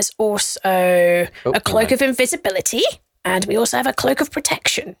 There's also a cloak of invisibility, and we also have a cloak of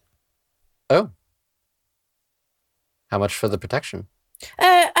protection. Oh. How much for the protection?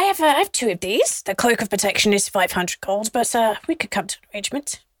 I have 2 of these. The cloak of protection is 500 gold, but we could come to an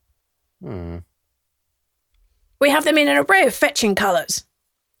arrangement. We have them in an array of fetching colours.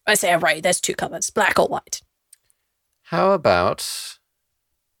 I say array, there's 2 colours, black or white. How about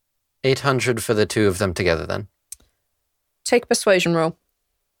 800 for the 2 of them together, then? Take a persuasion roll.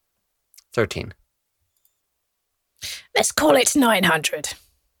 13. Let's call it 900.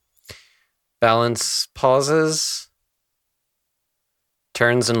 Balance pauses,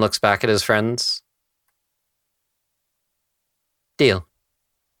 turns and looks back at his friends. Deal.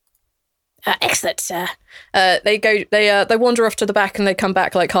 Excellent, sir. They wander off to the back and they come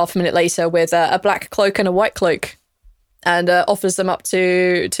back like half a minute later with a black cloak and a white cloak, and offers them up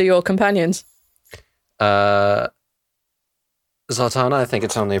to your companions. Zoltana, I think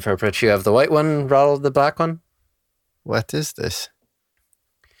it's only appropriate you have the white one, Raul the black one. What is this?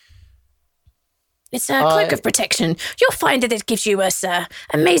 It's a cloak of protection. You'll find that it gives you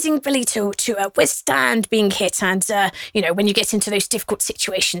amazing ability to withstand being hit and, when you get into those difficult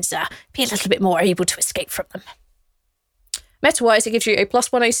situations, be a little bit more able to escape from them. Meta-wise, it gives you a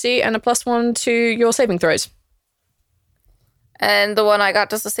 +1 AC and a +1 to your saving throws. And the one I got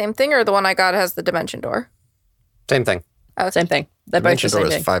does the same thing, or the one I got has the dimension door? Same thing. Oh, same thing. They're both the same thing. Dimension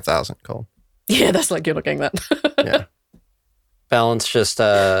door is 5,000 gold. Yeah, that's like you're looking at that. Yeah. Balance just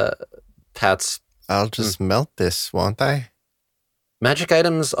pats. I'll just melt this, won't I? Magic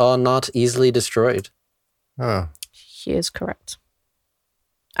items are not easily destroyed. Oh. He is correct.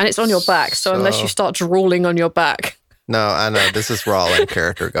 And it's on your back, so unless you start drooling on your back. No, I know. This is Raul in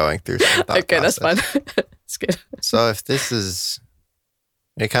character going through some thought Okay, process. that's fine. It's good. So if this is...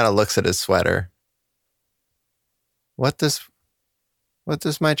 He kind of looks at his sweater. What does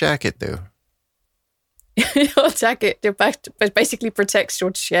my jacket do? Your jacket, your back, basically protects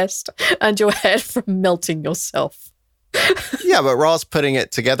your chest and your head from melting yourself. Yeah, but Raul's putting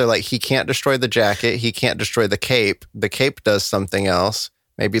it together like he can't destroy the jacket, he can't destroy the cape. The cape does something else.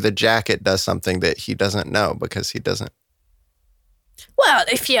 Maybe the jacket does something that he doesn't know because he doesn't. Well,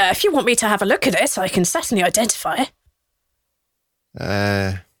 if you want me to have a look at it, I can certainly identify.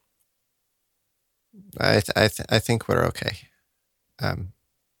 I think we're okay.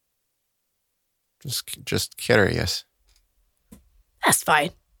 Just curious. That's fine.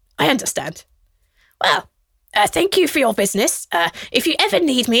 I understand. Well, thank you for your business. If you ever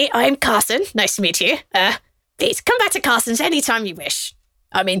need me, I'm Carson. Nice to meet you. Please come back to Carson's anytime you wish.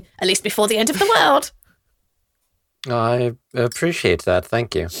 I mean, at least before the end of the world. I appreciate that.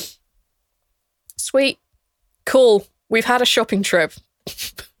 Thank you. Sweet. Cool. We've had a shopping trip.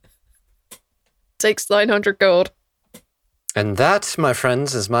 Takes 900 gold. And that, my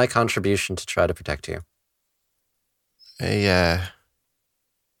friends, is my contribution to try to protect you.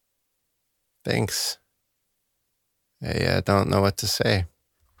 Thanks. I don't know what to say.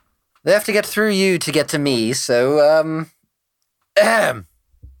 They have to get through you to get to me, so,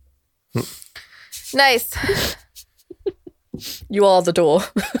 Nice. You are the door.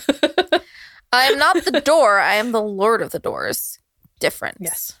 I am not the door. I am the Lord of the Doors. Different.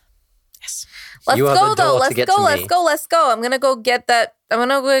 Yes. Let's go, though. Let's go. I'm going to go get that. I'm going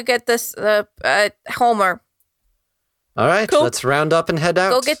to go get this Homer. All right, cool. Let's round up and head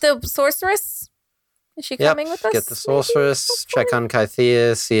out. Go get the sorceress. Is she coming with us? Get the sorceress, check on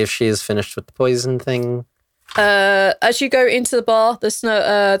Kythea, see if she is finished with the poison thing. As you go into the bar,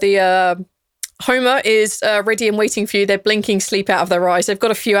 the Homer is ready and waiting for you. They're blinking sleep out of their eyes. They've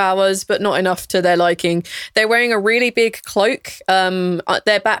got a few hours, but not enough to their liking. They're wearing a really big cloak. Their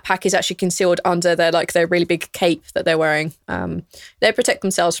backpack is actually concealed under their really big cape that they're wearing. They protect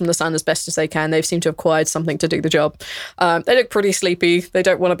themselves from the sun as best as they can. They seem to have acquired something to do the job. They look pretty sleepy. They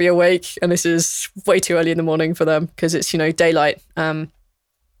don't want to be awake, and this is way too early in the morning for them because it's, daylight.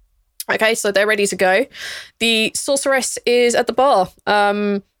 Okay, so they're ready to go. The sorceress is at the bar.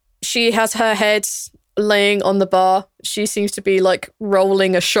 She has her head laying on the bar. She seems to be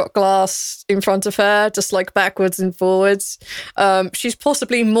rolling a shot glass in front of her, just backwards and forwards. She's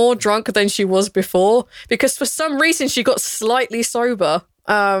possibly more drunk than she was before because for some reason she got slightly sober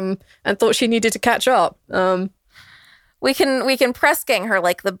and thought she needed to catch up. We can press gang her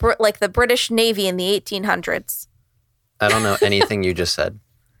like the British Navy in the 1800s. I don't know anything you just said.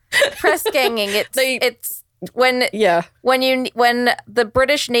 Press ganging. It's when the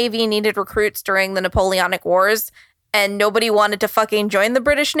British Navy needed recruits during the Napoleonic Wars and nobody wanted to fucking join the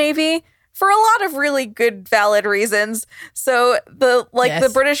British Navy for a lot of really good valid reasons. So the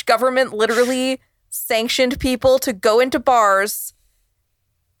British government literally sanctioned people to go into bars,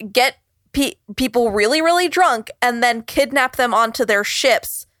 get people really, really drunk, and then kidnap them onto their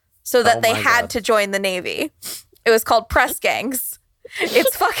ships so that they had to join the Navy. It was called press gangs.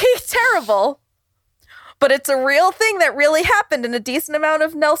 It's fucking terrible. But it's a real thing that really happened, and a decent amount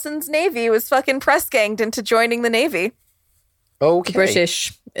of Nelson's Navy was fucking press ganged into joining the Navy. Okay.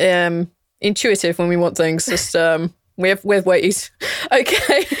 British. Intuitive when we want things. Just we have ways.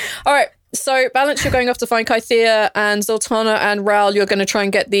 Okay. All right. So, Balance, you're going off to find Kythea, and Zoltana and Ral, you're going to try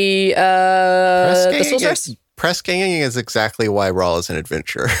and get the sorceress? Press ganging is exactly why Ral is an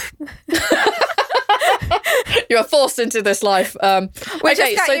adventurer. You're forced into this life. We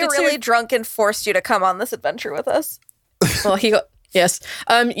just got you really drunk and forced you to come on this adventure with us. Well, yes.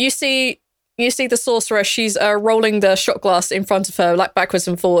 You see the sorcerer. She's rolling the shot glass in front of her, like backwards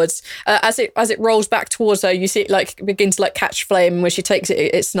and forwards. As it rolls back towards her, you see it like begin to like catch flame. When she takes it,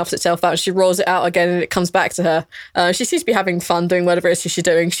 it snuffs itself out. And she rolls it out again, and it comes back to her. She seems to be having fun doing whatever it is she's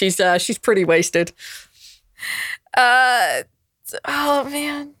doing. She's pretty wasted. Oh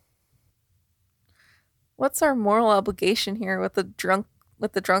man, what's our moral obligation here with the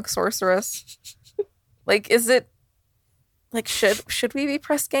drunk sorceress? Like, is it? Like, should we be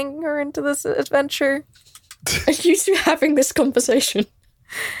press ganging her into this adventure? Are you two having this conversation?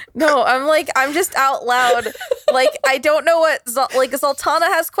 No, I'm just out loud. Like, I don't know what, Zoltana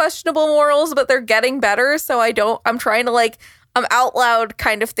has questionable morals, but they're getting better. So I'm trying to I'm out loud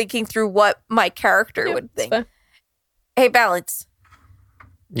kind of thinking through what my character would think. Fair. Hey, Balance.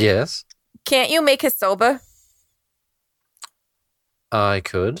 Yes? Can't you make her sober? I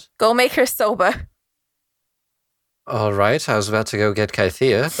could. Go make her sober. All right, I was about to go get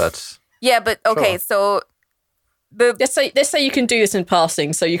Kythea, but... Yeah, but okay, sure. So... Let's say you can do this in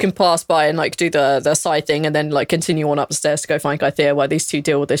passing, so you can pass by and do the side thing and then continue on up the stairs to go find Kythea while these two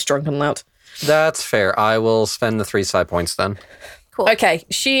deal with this drunken lout. That's fair. I will spend the 3 side points then. Cool. Okay,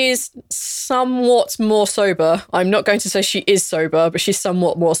 she is somewhat more sober. I'm not going to say she is sober, but she's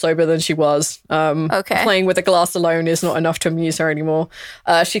somewhat more sober than she was. Okay. Playing with a glass alone is not enough to amuse her anymore.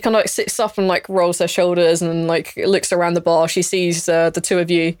 She kind of sits up and rolls her shoulders and looks around the bar. She sees the two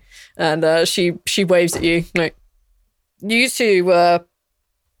of you, and she waves at you. You two.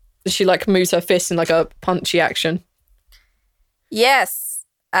 She moves her fist in a punchy action. Yes.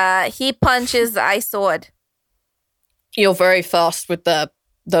 He punches, I sword. You're very fast with the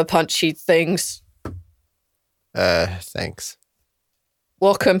punchy things. Thanks.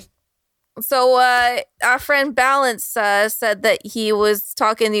 Welcome. So, our friend Balance said that he was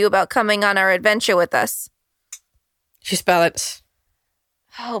talking to you about coming on our adventure with us. She's Balance.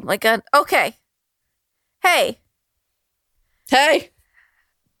 Oh my god. Okay. Hey.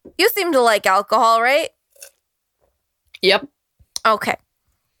 You seem to like alcohol, right? Yep. Okay.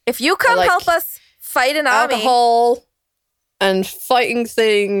 If you come help us fight an army... Alcohol and fighting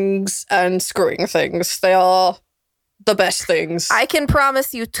things and screwing things. They are the best things. I can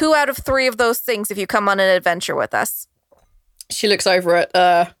promise you 2 out of 3 of those things if you come on an adventure with us. She looks over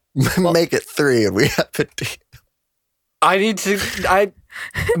at... Make it 3 and we have to deal.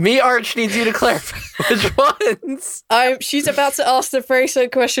 Arch needs you to clarify which ones. She's about to ask the very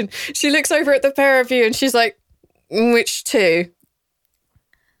same question. She looks over at the pair of you and she's like, which 2?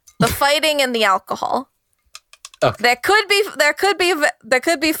 The fighting and the alcohol. Okay. There could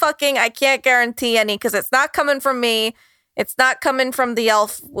be fucking. I can't guarantee any because it's not coming from me. It's not coming from the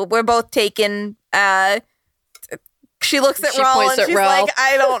elf. We're both taken. She looks at Ral and she's like,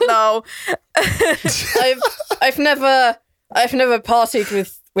 I don't know. I've never partied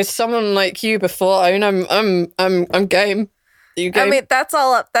with someone like you before. I mean, I'm game. You game? I mean, that's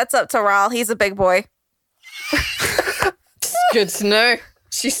up to Ral. He's a big boy. It's good to know.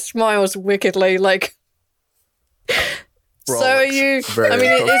 She smiles wickedly, So are you? I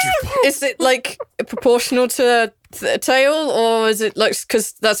mean, is it proportional to the tail, or is it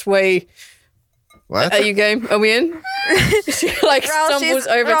because that's way? What? Are you game? Are we in? She stumbles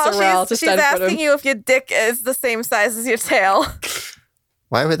over to Ral to stand in front of him. She's asking you if your dick is the same size as your tail.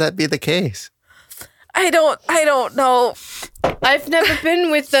 Why would that be the case? I don't know. I've never been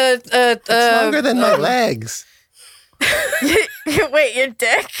with the. It's longer than my legs. Wait, your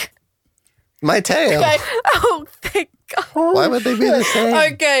dick? My tail. Okay. Oh, thank God. Why would they be the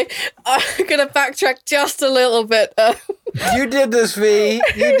same? Okay, I'm gonna backtrack just a little bit. You did this, V.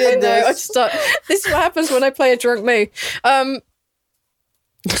 You did this. This is what happens when I play a drunk me.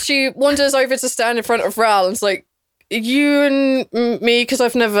 She wanders over to stand in front of Ral and is like, "You and me, because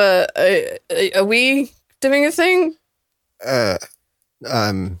I've never. Are we doing a thing?" I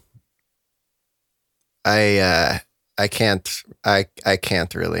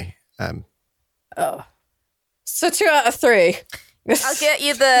can't really. Oh. So 2 out of 3. I'll get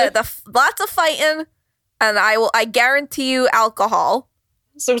you the lots of fighting, and I guarantee you alcohol.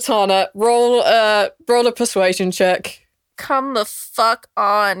 Sultana, roll a persuasion check. Come the fuck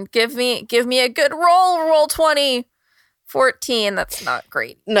on. Give me a good roll. Roll 20. 14. That's not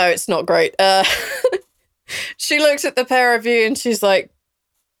great. No, it's not great. She looks at the pair of you and she's like,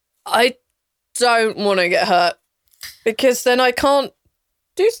 I don't want to get hurt because then I can't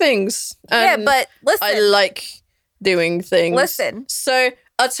do things. And yeah, but listen. I like doing things. Listen. So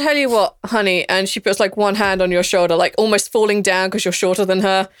I'll tell you what, honey. And she puts like one hand on your shoulder, like almost falling down because you're shorter than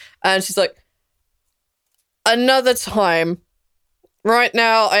her. And she's like, another time. Right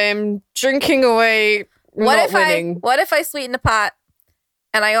now, I am drinking away, not winning. What if I sweeten the pot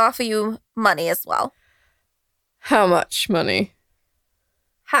and I offer you money as well? How much money?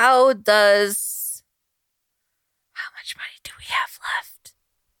 How much money do we have left?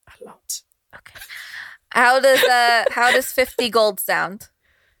 A lot. Okay. How does 50 gold sound?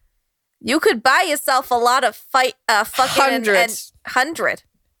 You could buy yourself a lot of fucking 100.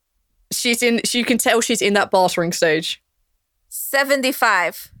 You can tell she's in that bartering stage.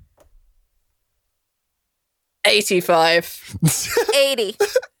 75. 85. 80.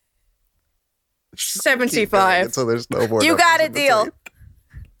 75. So there's no more. You got a deal.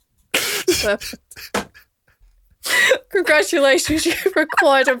 Congratulations, you've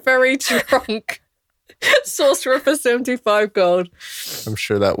acquired a very drunk sorcerer for 75 gold. I'm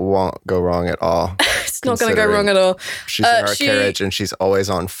sure that won't go wrong at all. It's not going to go wrong at all. She's in our carriage and she's always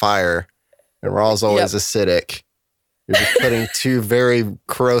on fire, and Raw's always acidic. You're just putting two very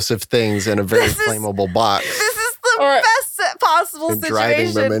corrosive things in a very flammable box. This is the best possible and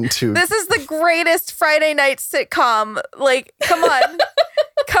situation. Driving them into. This is the greatest Friday night sitcom. Like, come on.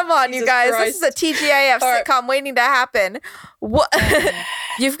 Come on, you guys. Christ. This is a TGIF sitcom waiting to happen. What?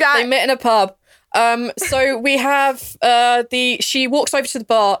 You've got. They met in a pub. So we have she walks over to the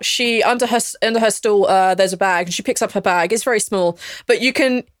bar. She under her stool there's a bag, and she picks up her bag. It's very small, but you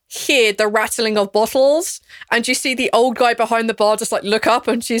can hear the rattling of bottles, and you see the old guy behind the bar just like look up,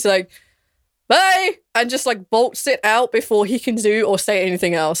 and she's like, "Bye," and just like bolts it out before he can do or say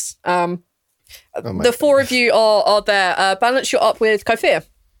anything else. The four of you are there. Balance, you're up with Kythea.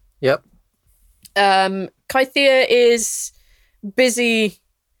 Yep. Kythea is busy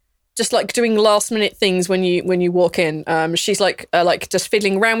just like doing last minute things when you walk in. She's like just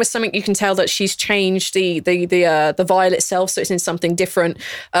fiddling around with something. You can tell that she's changed the vial itself, so it's in something different.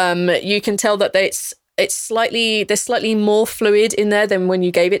 You can tell that there's slightly more fluid in there than when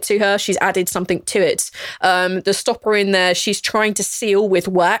you gave it to her. She's added something to it. The stopper in there, she's trying to seal with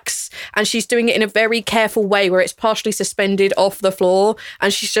wax, and she's doing it in a very careful way where it's partially suspended off the floor,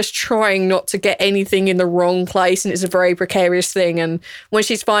 and she's just trying not to get anything in the wrong place, and it's a very precarious thing. And when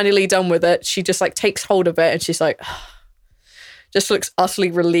she's finally done with it, she just like takes hold of it, and she's like, just looks utterly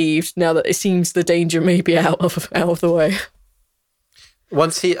relieved now that it seems the danger may be out of the way.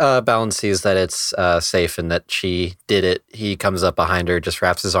 Once Balance sees that it's safe and that she did it, he comes up behind her, just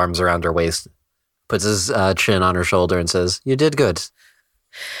wraps his arms around her waist, puts his chin on her shoulder and says, "You did good."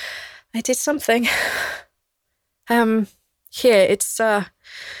 I did something. Here, it's,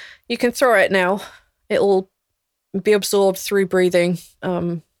 you can throw it now. It'll be absorbed through breathing.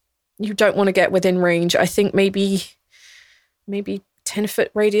 You don't want to get within range. I think maybe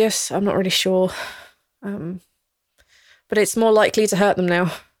 10-foot radius. I'm not really sure. But it's more likely to hurt them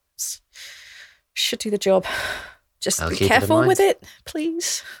now. Should do the job. Just be careful with it,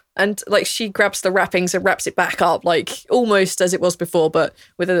 please. And like she grabs the wrappings and wraps it back up, like almost as it was before, but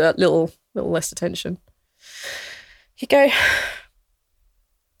with a little less attention. Here you go.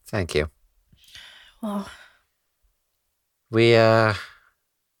 Thank you. Well, we're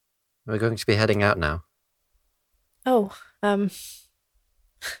going to be heading out now. Oh, time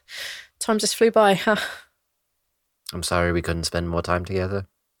just flew by, huh? I'm sorry we couldn't spend more time together.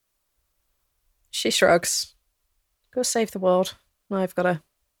 She shrugs. Go save the world. I've got a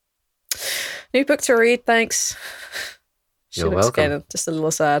new book to read, thanks. She You're looks welcome. again, just a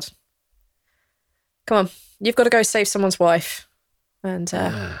little sad. Come on, you've got to go save someone's wife. And,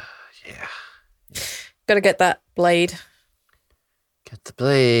 yeah. Got to get that blade. Get the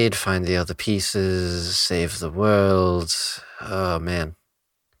blade, find the other pieces, save the world. Oh, man.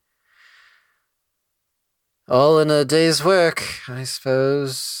 All in a day's work, I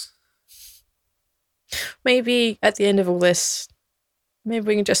suppose. Maybe at the end of all this, maybe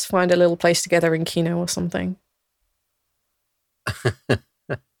we can just find a little place together in Kino or something.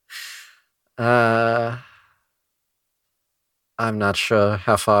 I'm not sure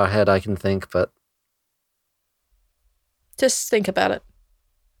how far ahead I can think, but... Just think about it.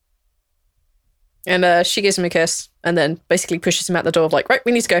 And she gives him a kiss and then basically pushes him out the door of like, right,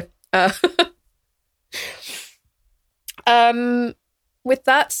 we need to go. With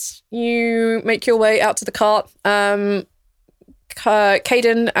that, you make your way out to the cart.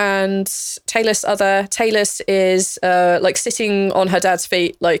 Caden and Talus are there. Talus is like sitting on her dad's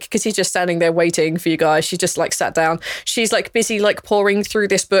feet, like because he's just standing there waiting for you guys. She just like sat down. She's like busy like pouring through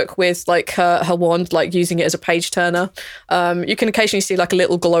this book with like her wand, like using it as a page turner. You can occasionally see like a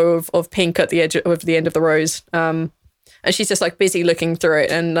little glow of pink at the edge of the end of the rose. And she's just like busy looking through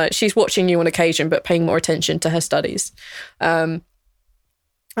it, and she's watching you on occasion, but paying more attention to her studies. And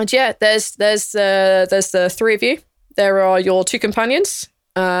yeah, there's the three of you. There are your two companions.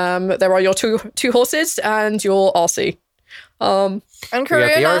 There are your two horses and your RC. And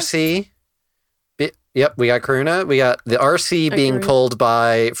Karuna. We got the RC. Yep, we got Karuna. We got the RC being pulled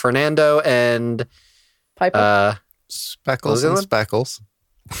by Fernando and Piper. Speckles and Speckles.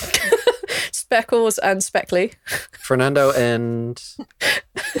 Speckles and Speckley. Fernando and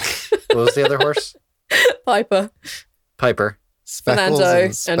what was the other horse? Piper. Speckles Fernando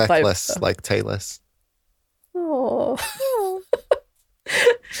and Speckless, Piper. like Talus. Oh,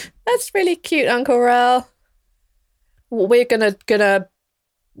 that's really cute, Uncle Ral. We're gonna get a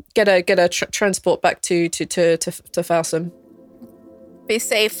transport back to Falsum. Be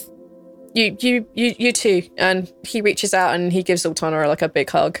safe. You too. And he reaches out and he gives Ultana like a big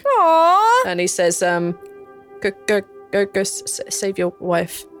hug. Aww. And he says, go save your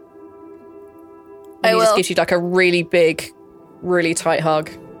wife. And I he will. just gives you like a really big, really tight hug.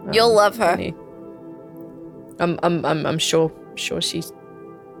 You'll love her. I'm sure she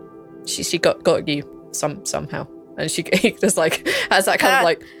got you somehow, and she just like has that kind of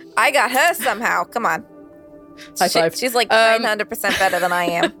like I got her somehow. Come on, high five. She's like 900% better than I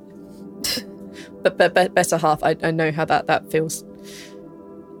am. but better half. I know how that feels.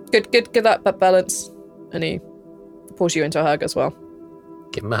 Good luck, but balance. And he pulls you into a hug as well.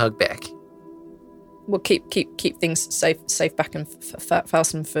 Give him a hug back. We'll keep things safe back in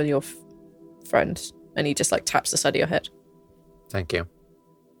Falsum for your friend. And he just like taps the side of your head. Thank you.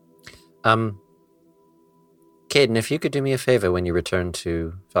 Caden, if you could do me a favor when you return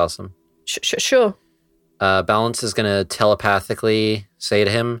to Falsum. Sure. Balance is going to telepathically say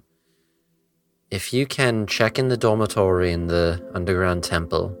to him, if you can check in the dormitory in the underground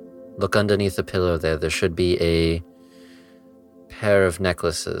temple, look underneath the pillow there should be a pair of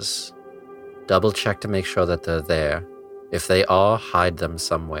necklaces. Double check to make sure that they're there. If they are, hide them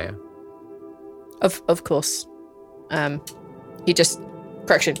somewhere. Of course. He just...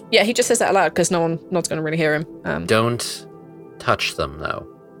 Correction. Yeah, he just says that out loud because no one's going to really hear him. Don't touch them, though.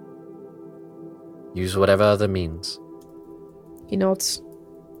 Use whatever other means. He nods.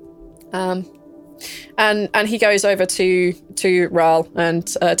 And he goes over to Ral, and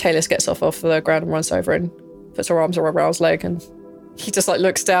Talus gets off the ground and runs over and puts her arms around Ral's leg, and he just like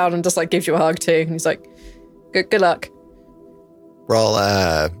looks down and just like gives you a hug too. And he's like, good luck.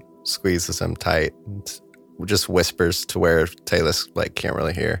 Ral squeezes him tight and just whispers to where Talus like can't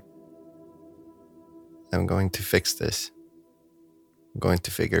really hear. I'm going to fix this. I'm going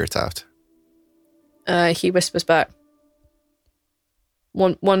to figure it out. He whispers back.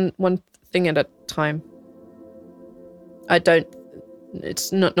 One thing at a time.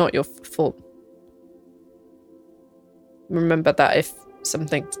 It's not your fault. Remember that if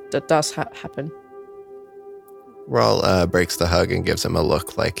something that does happen. Ral breaks the hug and gives him a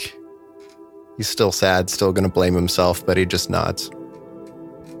look like he's still sad, still going to blame himself, but he just nods.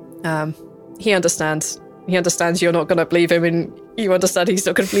 He understands. He understands you're not going to believe him, and you understand he's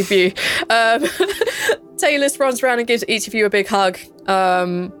not going to believe you. Talus runs around and gives each of you a big hug.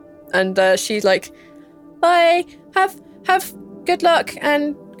 And she's like, bye, have good luck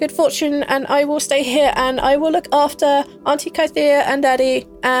and good fortune, and I will stay here and I will look after Auntie Kythea and Daddy,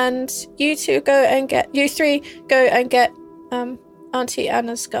 and you three go and get Auntie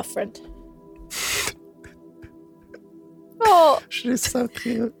Anna's girlfriend. Oh, She's so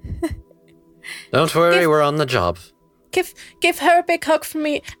cute. Don't worry, we're on the job. Give her a big hug from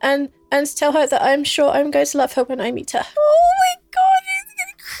me and tell her that I'm sure I'm going to love her when I meet her. oh my God, he's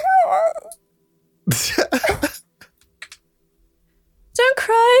gonna cry. Don't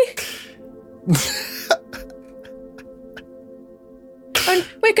cry. And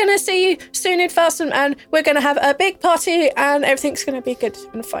we're going to see you soon in Falsum, and we're going to have a big party, and everything's going to be good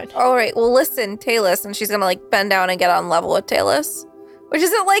and fine. All right, well, listen, Talus, and she's gonna like bend down and get on level with Talus, which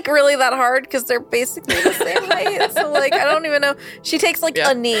isn't like really that hard because they're basically the same height. So like, I don't even know. She takes like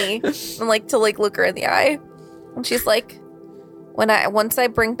a knee and like to like look her in the eye, and she's like, once I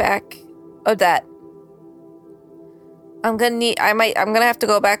bring back Odette, I'm gonna have to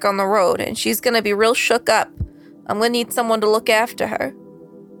go back on the road, and she's gonna be real shook up. I'm gonna need someone to look after her.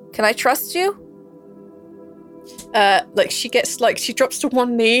 Can I trust you? She drops to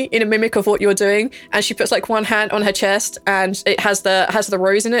one knee in a mimic of what you're doing, and she puts like one hand on her chest, and it has the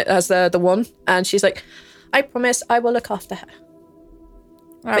rose in it, has the one, and she's like, I promise I will look after her.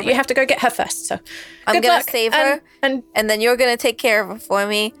 But right. You have to go get her first, so I'm going to save her, and then you're going to take care of her for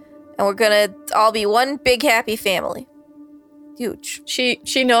me, and we're going to all be one big happy family. Huge.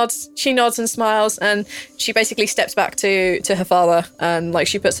 She nods and smiles, and she basically steps back to her father, and like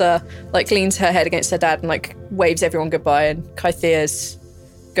she puts leans her head against her dad and like waves everyone goodbye, and Kytheas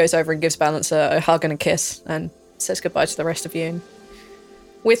goes over and gives Balance a hug and a kiss and says goodbye to the rest of you. And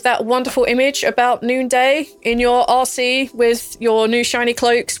with that wonderful image about noonday in your RC with your new shiny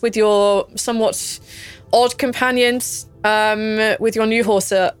cloaks, with your somewhat odd companions, with your new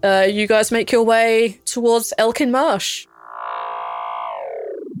horse, you guys make your way towards Elkin Marsh.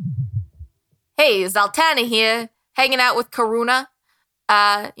 Hey, Zaltana here, hanging out with Karuna.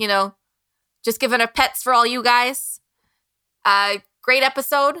 Just giving her pets for all you guys. Great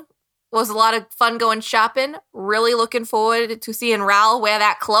episode. Was a lot of fun going shopping. Really looking forward to seeing Ral wear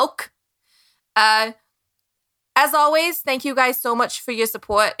that cloak. As always, thank you guys so much for your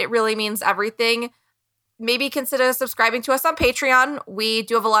support. It really means everything. Maybe consider subscribing to us on Patreon. We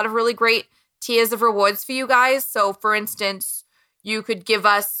do have a lot of really great tiers of rewards for you guys. So, for instance, you could give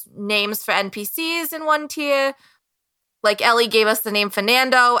us names for NPCs in one tier. Like Ellie gave us the name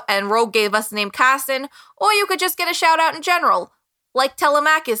Fernando and Rogue gave us the name Carson. Or you could just get a shout out in general. Like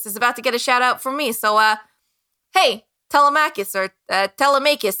Telemachus is about to get a shout out from me. So, hey, Telemachus or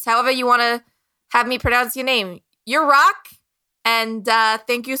Telemachus, however you want to have me pronounce your name. You're rock. And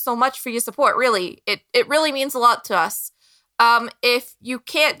thank you so much for your support. Really, it really means a lot to us. If you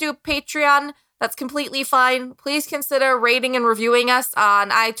can't do Patreon, that's completely fine. Please consider rating and reviewing us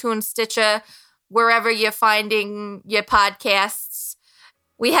on iTunes, Stitcher, wherever you're finding your podcasts.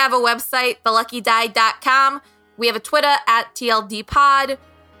 We have a website, theluckydie.com. We have a Twitter @TLDpod.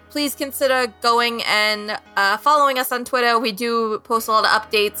 Please consider going and following us on Twitter. We do post a lot of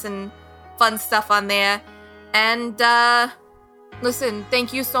updates and fun stuff on there. And listen,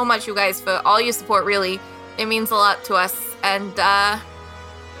 thank you so much, you guys, for all your support, really. It means a lot to us. And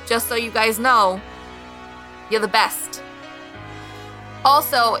just so you guys know, you're the best.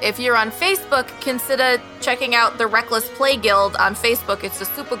 Also, if you're on Facebook, consider checking out the Reckless Play Guild on Facebook. It's a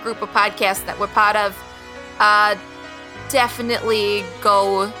super group of podcasts that we're part of. Definitely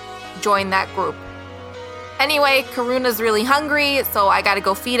go join that group. Anyway, Karuna's really hungry, so I gotta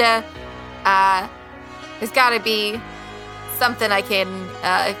go feed her. There's gotta be something I can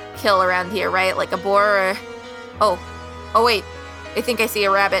kill around here, right? Like a boar or... Oh wait. I think I see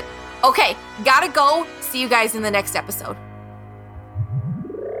a rabbit. Okay, gotta go. See you guys in the next episode.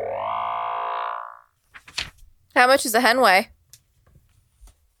 How much is a hen weigh?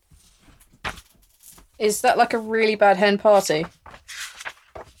 Is that like a really bad hen party?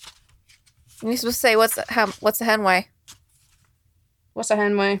 You're supposed to say, what's a hen weigh? What's a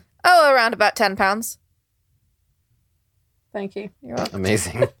hen weigh? Oh, around about 10 pounds. Thank you. You're welcome.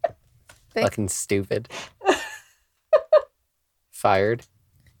 Amazing. Fucking stupid. Fired.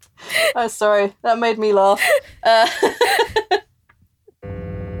 Oh, sorry. That made me laugh.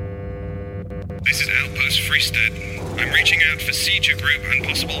 This is Outpost Freestead. I'm reaching out for Seizure Group and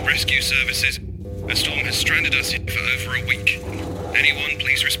possible rescue services. The storm has stranded us here for over a week. Anyone,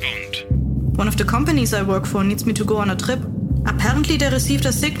 please respond. One of the companies I work for needs me to go on a trip. Apparently they received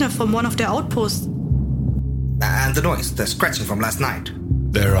a signal from one of their outposts. And the noise, the scratching from last night.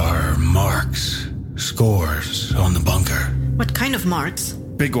 There are marks, scores on the bunker. What kind of marks?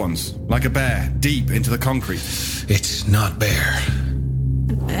 Big ones, like a bear, deep into the concrete. It's not bear.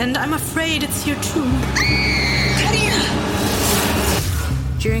 And I'm afraid it's here too.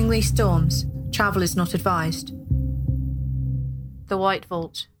 During these storms, travel is not advised. The White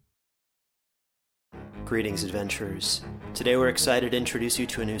Vault. Greetings, adventurers. Today we're excited to introduce you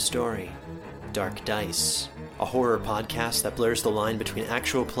to a new story, Dark Dice, a horror podcast that blurs the line between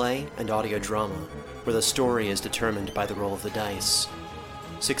actual play and audio drama, where the story is determined by the roll of the dice.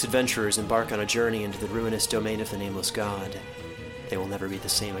 6 adventurers embark on a journey into the ruinous domain of the Nameless God. They will never be the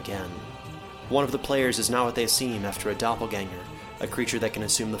same again. One of the players is not what they seem after a doppelganger, a creature that can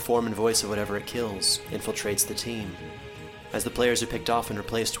assume the form and voice of whatever it kills, infiltrates the team. As the players are picked off and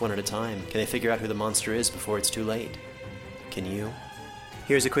replaced one at a time, can they figure out who the monster is before it's too late? Can you?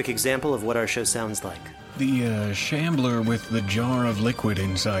 Here's a quick example of what our show sounds like. The shambler with the jar of liquid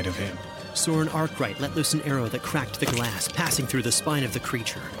inside of him. Soren Arkwright let loose an arrow that cracked the glass, passing through the spine of the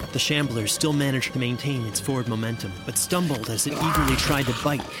creature. The shambler still managed to maintain its forward momentum, but stumbled as it eagerly tried to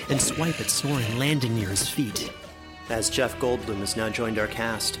bite and swipe at Soren, landing near his feet. As Jeff Goldblum has now joined our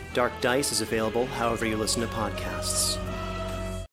cast, Dark Dice is available however you listen to podcasts.